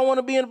do it, I don't want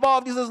to be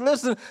involved, he says,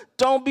 listen,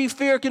 don't be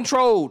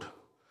fear-controlled.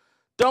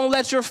 Don't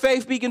let your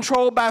faith be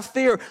controlled by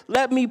fear.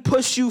 Let me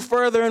push you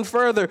further and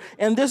further.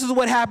 And this is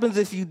what happens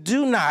if you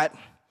do not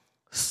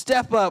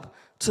step up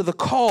to the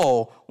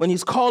call when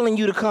he's calling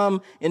you to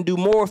come and do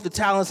more with the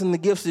talents and the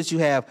gifts that you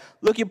have.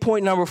 Look at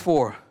point number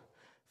 4.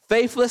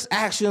 Faithless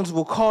actions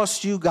will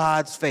cost you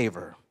God's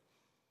favor.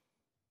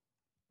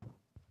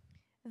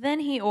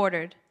 Then he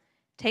ordered,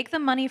 take the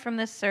money from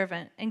this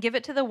servant and give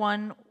it to the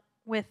one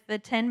with the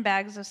 10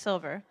 bags of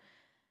silver.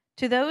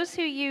 To those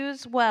who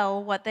use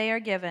well what they are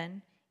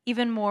given,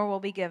 even more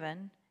will be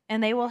given,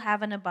 and they will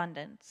have an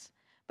abundance.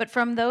 But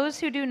from those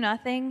who do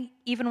nothing,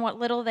 even what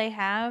little they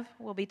have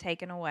will be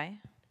taken away.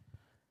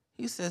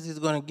 He says he's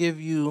going to give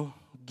you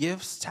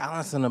gifts,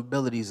 talents, and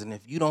abilities, and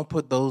if you don't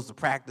put those to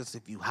practice,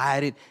 if you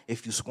hide it,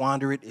 if you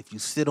squander it, if you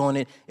sit on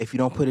it, if you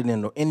don't put it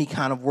into any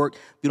kind of work,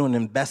 if you don't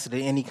invest it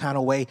in any kind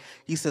of way,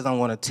 he says, I'm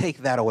going to take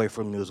that away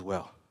from you as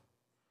well.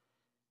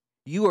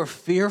 You are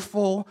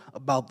fearful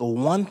about the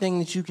one thing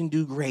that you can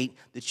do great,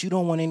 that you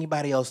don't want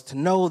anybody else to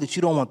know, that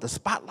you don't want the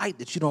spotlight,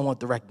 that you don't want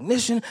the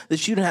recognition,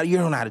 that you don't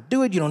know how to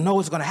do it, you don't know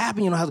what's going to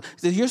happen, you know how.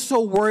 That you're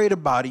so worried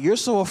about it, you're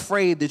so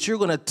afraid that you're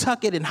going to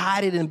tuck it and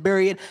hide it and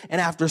bury it, and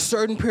after a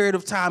certain period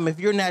of time, if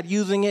you're not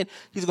using it,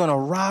 he's going to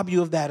rob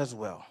you of that as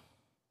well.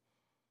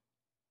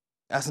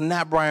 That's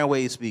not Brian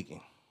Wade speaking.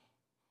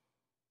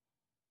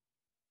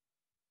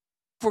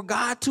 For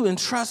God to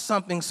entrust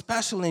something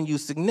special in you,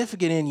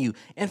 significant in you,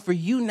 and for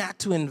you not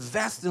to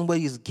invest in what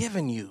he's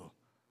given you,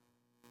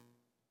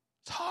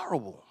 it's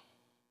horrible.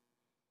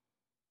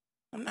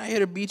 I'm not here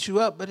to beat you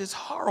up, but it's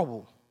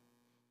horrible.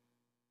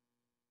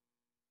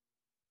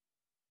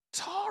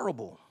 It's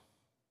horrible.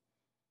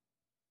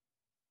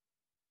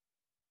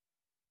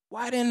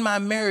 Why didn't my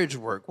marriage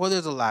work? Well,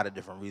 there's a lot of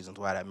different reasons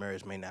why that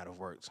marriage may not have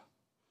worked.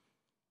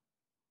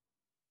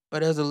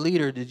 But as a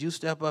leader, did you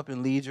step up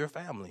and lead your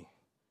family?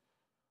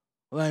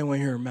 Well, I ain't want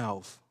to hear her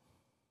mouth.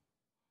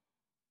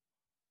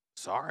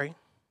 Sorry.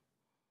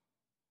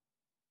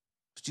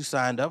 What you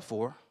signed up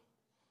for.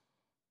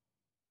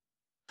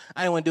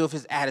 I didn't want to deal with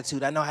his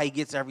attitude. I know how he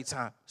gets every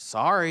time.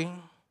 Sorry.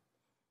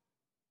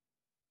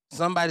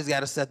 Somebody's got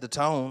to set the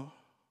tone.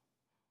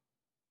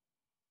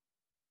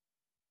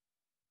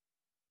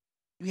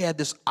 You had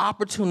this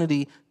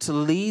opportunity to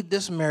lead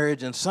this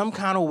marriage in some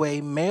kind of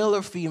way, male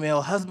or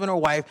female, husband or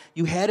wife.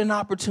 You had an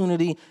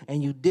opportunity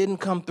and you didn't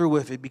come through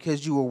with it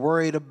because you were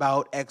worried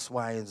about X,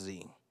 Y, and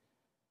Z.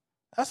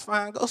 That's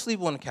fine. Go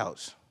sleep on the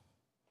couch.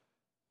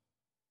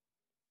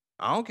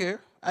 I don't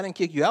care. I didn't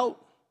kick you out.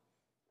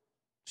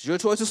 It's your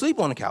choice to sleep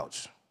on the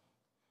couch.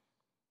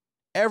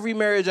 Every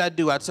marriage I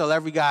do, I tell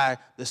every guy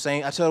the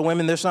same. I tell the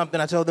women there's something,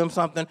 I tell them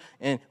something,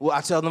 and I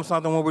tell them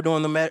something when we're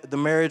doing the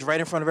marriage right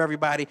in front of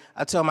everybody.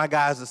 I tell my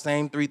guys the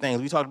same 3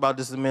 things. We talked about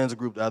this in the men's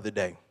group the other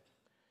day.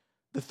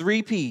 The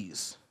 3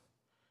 Ps.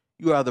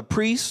 You are the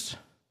priest,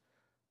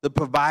 the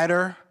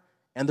provider,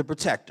 and the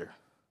protector.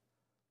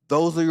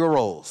 Those are your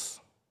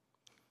roles.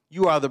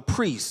 You are the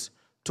priest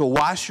to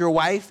wash your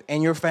wife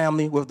and your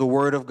family with the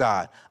word of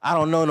God. I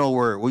don't know no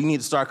word. Well, you need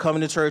to start coming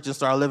to church and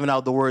start living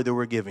out the word that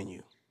we're giving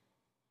you.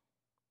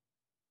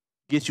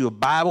 Get you a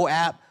Bible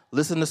app,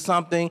 listen to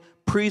something,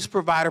 priest,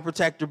 provider,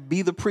 protector,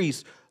 be the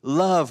priest.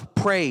 Love,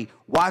 pray,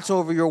 watch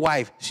over your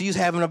wife. She's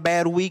having a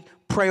bad week,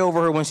 pray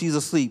over her when she's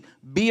asleep.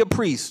 Be a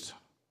priest.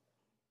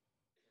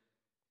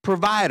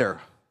 Provider.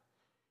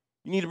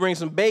 You need to bring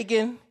some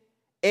bacon,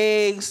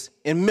 eggs,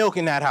 and milk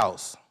in that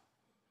house.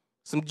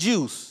 Some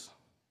juice.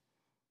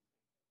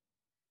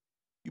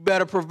 You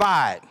better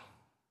provide.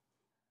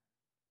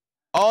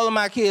 All of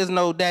my kids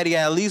know daddy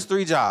had at least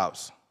 3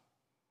 jobs.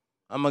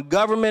 I'm a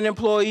government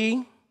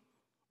employee,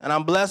 and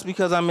I'm blessed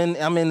because I'm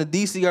in the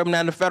D.C. government, not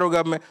in the federal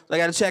government. So I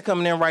got a check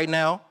coming in right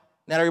now.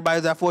 Not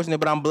everybody's that fortunate,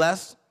 but I'm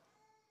blessed.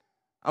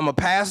 I'm a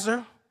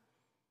pastor.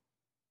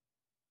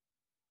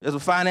 There's a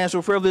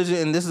financial privilege,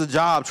 and this is a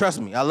job. Trust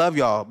me, I love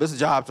y'all. This is a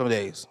job some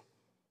days.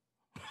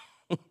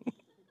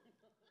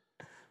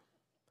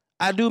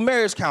 I do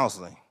marriage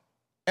counseling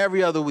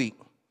every other week.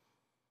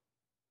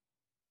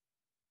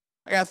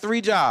 I got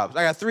 3 jobs.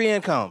 I got 3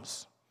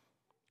 incomes.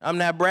 I'm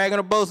not bragging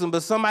or boasting,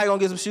 but somebody gonna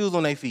get some shoes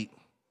on their feet.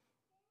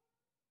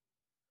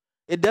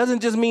 It doesn't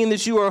just mean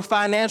that you are a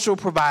financial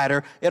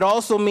provider. It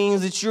also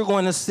means that you're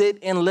going to sit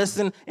and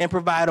listen and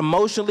provide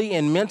emotionally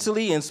and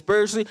mentally and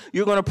spiritually.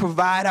 You're going to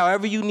provide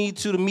however you need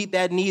to meet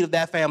that need of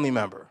that family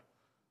member.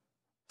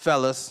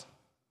 Fellas,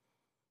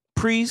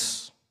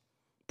 priest,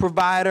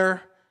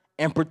 provider,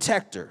 and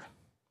protector.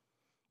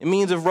 It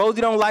means if Rosie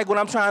don't like what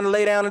I'm trying to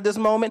lay down at this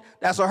moment,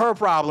 that's her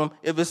problem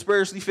if it's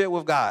spiritually fit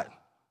with God.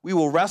 We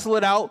will wrestle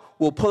it out.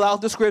 We'll pull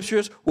out the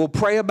scriptures. We'll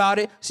pray about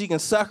it. She can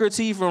suck her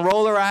teeth and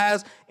roll her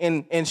eyes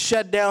and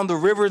shut down the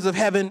rivers of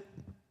heaven.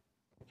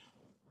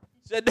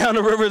 Shut down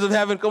the rivers of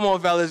heaven. Come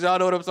on, fellas. Y'all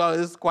know what I'm talking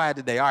about. It's quiet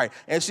today. All right.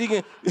 And she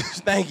can,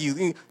 thank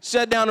you.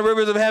 Shut down the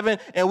rivers of heaven,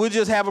 and we'll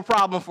just have a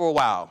problem for a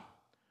while.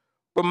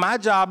 But my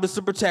job is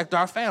to protect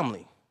our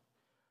family.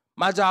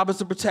 My job is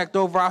to protect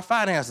over our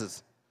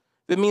finances.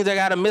 If it means I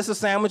got to miss a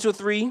sandwich or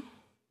 3,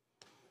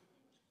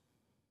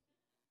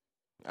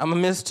 I'm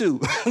going to miss 2.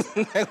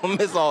 I'm going to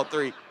miss all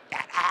 3.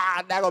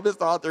 I'm not going to miss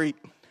all 3.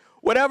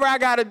 Whatever I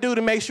got to do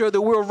to make sure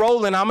that we're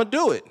rolling, I'm going to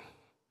do it.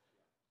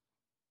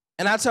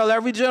 And I tell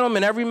every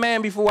gentleman, every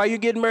man before, while you're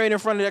getting married in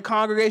front of that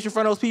congregation, in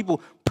front of those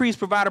people, priest,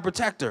 provider,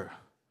 protector.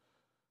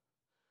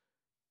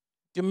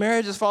 Your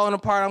marriage is falling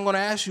apart. I'm going to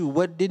ask you,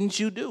 what didn't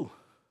you do?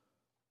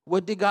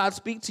 What did God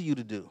speak to you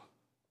to do?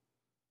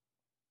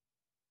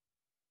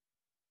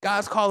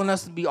 God's calling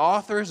us to be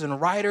authors and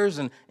writers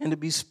and to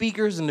be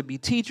speakers and to be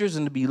teachers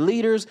and to be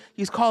leaders.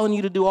 He's calling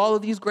you to do all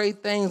of these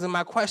great things. And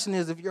my question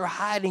is, if you're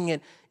hiding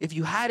it, if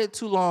you hide it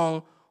too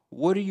long,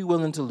 what are you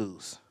willing to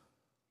lose?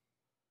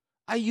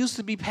 I used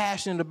to be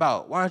passionate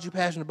about. Why aren't you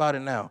passionate about it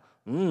now?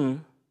 I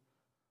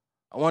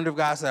wonder if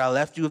God said, I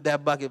left you with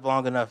that bucket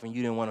long enough and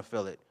you didn't want to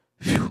fill it.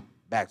 Phew,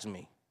 back to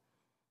me.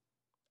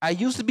 I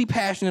used to be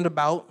passionate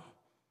about.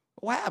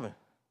 What happened?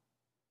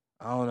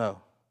 I don't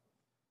know.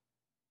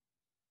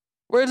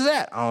 Where's it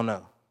at? I don't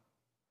know.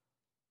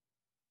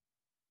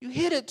 You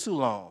hid it too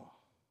long.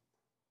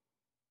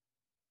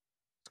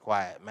 It's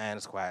quiet, man.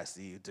 It's quiet.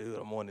 See you, dude.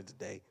 I'm on it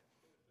today.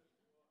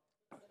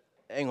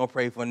 I ain't gonna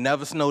pray for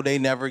never snow day,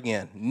 never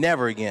again.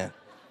 Never again.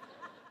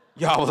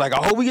 Y'all was like,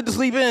 I hope we get to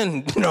sleep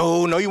in.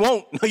 No, you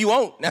won't. No, you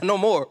won't. Not no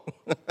more.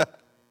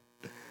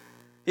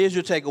 Here's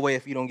your takeaway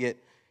if you don't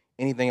get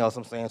anything else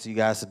I'm saying to you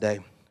guys today.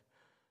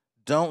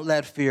 Don't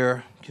let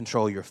fear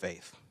control your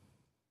faith.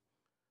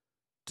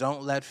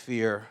 Don't let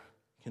fear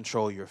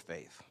control your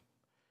faith.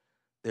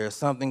 There's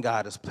something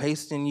God has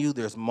placed in you.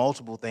 There's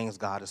multiple things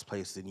God has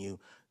placed in you.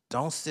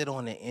 Don't sit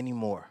on it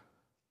anymore.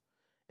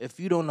 If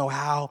you don't know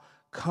how,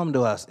 come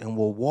to us and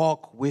we'll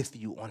walk with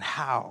you on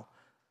how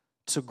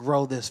to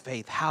grow this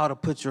faith, how to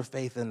put your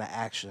faith into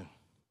action.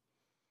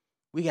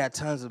 We got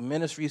tons of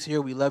ministries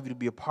here we love you to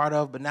be a part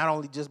of, but not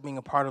only just being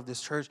a part of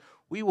this church,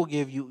 we'll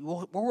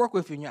work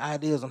with you in your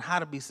ideas on how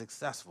to be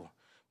successful.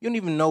 You don't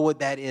even know what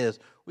that is.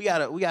 We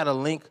got a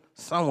link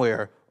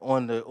somewhere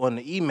on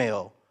the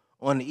email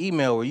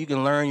where you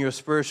can learn your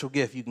spiritual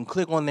gift. You can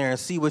click on there and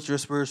see what your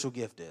spiritual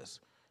gift is.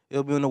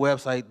 It'll be on the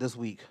website this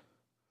week.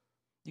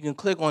 You can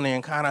click on there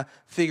and kind of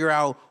figure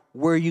out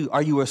are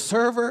you a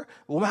server?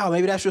 Well, wow,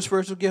 maybe that's your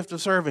spiritual gift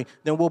of serving.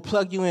 Then we'll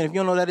plug you in. If you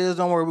don't know what that is,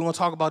 don't worry, we're going to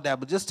talk about that.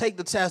 But just take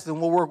the test and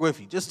we'll work with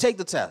you. Just take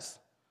the test.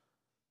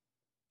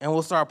 And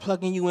we'll start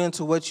plugging you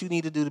into what you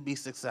need to do to be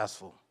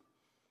successful.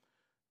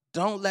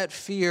 Don't let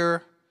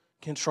fear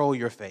control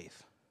your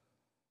faith.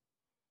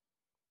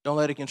 Don't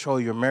let it control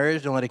your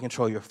marriage. Don't let it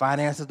control your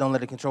finances. Don't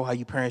let it control how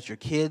you parent your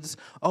kids.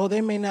 Oh,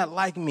 they may not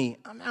like me.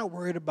 I'm not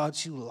worried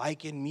about you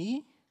liking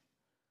me.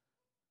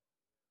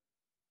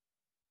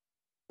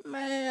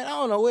 Man, I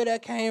don't know where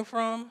that came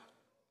from.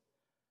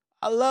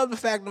 I love the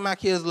fact that my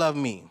kids love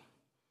me.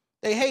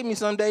 They hate me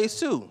some days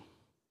too.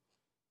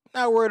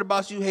 I'm not worried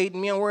about you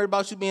hating me. I'm worried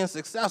about you being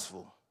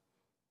successful.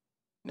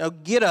 Now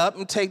get up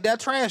and take that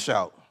trash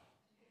out.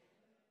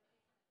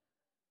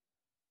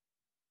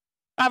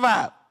 High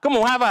five. Come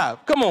on, high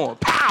five. Come on.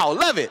 Pow,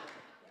 love it.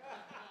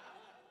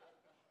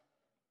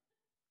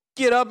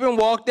 Get up and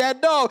walk that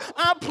dog.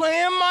 I'm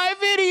playing my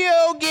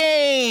video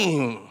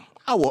game.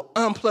 I will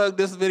unplug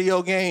this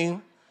video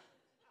game.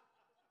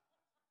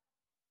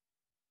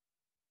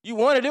 You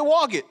wanted it,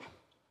 walk it.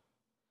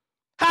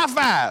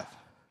 High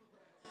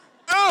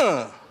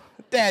five.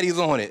 Daddy's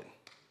on it.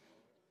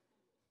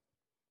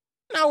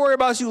 Not worried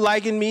about you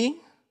liking me.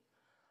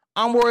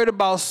 I'm worried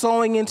about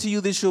sowing into you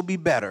that you'll be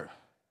better.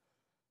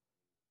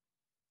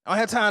 I don't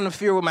have time to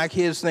fear what my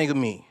kids think of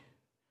me.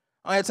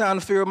 I don't have time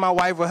to fear what my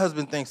wife or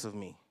husband thinks of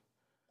me.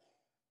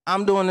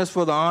 I'm doing this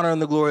for the honor and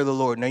the glory of the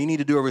Lord. Now, you need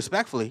to do it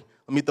respectfully.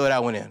 Let me throw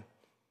that one in.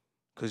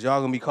 Because y'all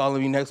going to be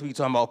calling me next week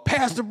talking about,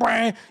 Pastor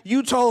Brian,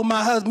 you told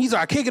my husband, he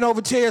started kicking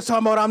over chairs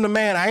talking about I'm the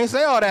man. I ain't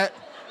say all that.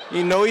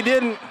 You know he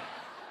didn't.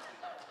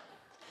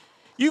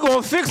 You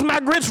gonna fix my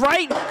grits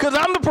right? Because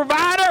I'm the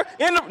provider?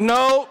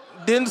 No,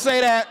 didn't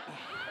say that.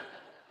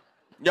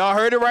 Y'all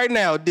heard it right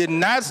now. Did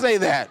not say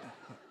that.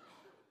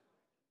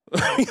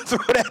 Let me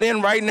throw that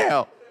in right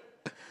now.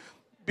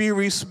 Be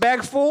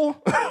respectful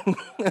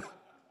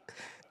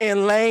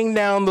in laying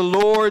down the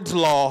Lord's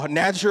law,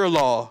 not your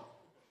law.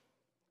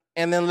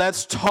 And then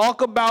let's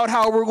talk about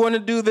how we're going to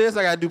do this.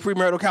 I got to do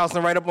premarital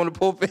counseling right up on the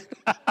pulpit.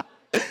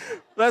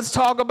 Let's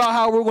talk about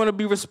how we're going to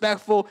be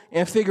respectful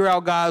and figure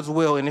out God's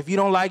will. And if you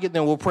don't like it,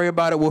 then we'll pray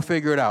about it. We'll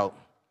figure it out.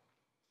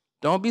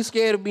 Don't be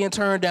scared of being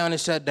turned down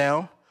and shut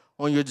down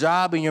on your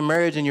job and your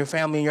marriage and your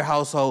family and your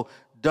household.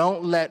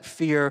 Don't let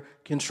fear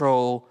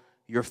control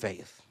your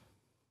faith.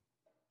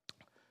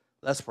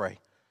 Let's pray.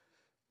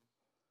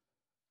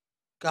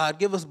 God,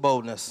 give us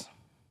boldness.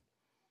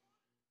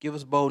 Give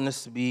us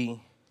boldness to be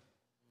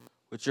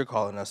what you're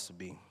calling us to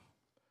be.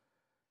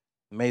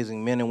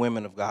 Amazing men and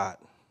women of God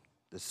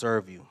that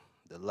serve you,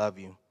 that love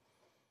you.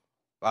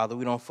 Father,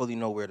 we don't fully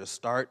know where to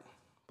start,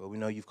 but we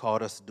know you've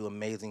called us to do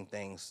amazing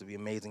things, to be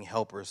amazing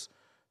helpers,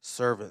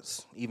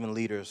 servants, even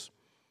leaders.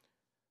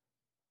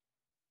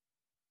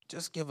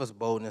 Just give us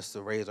boldness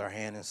to raise our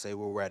hand and say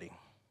we're ready.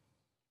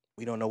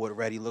 We don't know what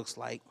ready looks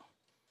like,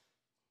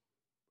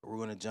 but we're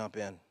going to jump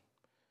in.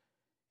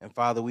 And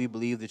Father, we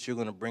believe that you're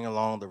going to bring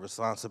along the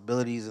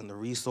responsibilities and the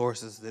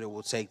resources that it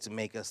will take to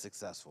make us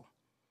successful.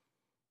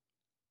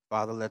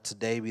 Father, let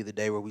today be the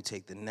day where we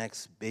take the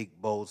next big,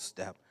 bold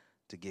step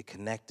to get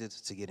connected,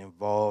 to get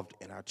involved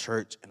in our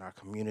church, in our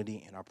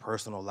community, in our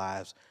personal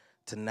lives,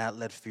 to not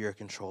let fear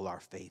control our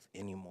faith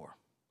anymore.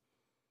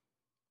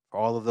 For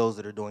all of those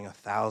that are doing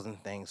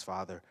 1,000 things,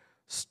 Father,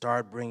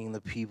 start bringing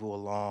the people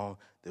along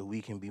that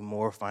we can be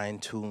more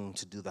fine-tuned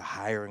to do the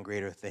higher and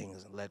greater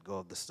things and let go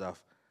of the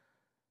stuff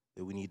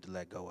that we need to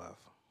let go of.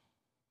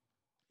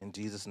 In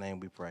Jesus'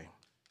 name we pray.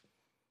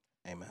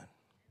 Amen.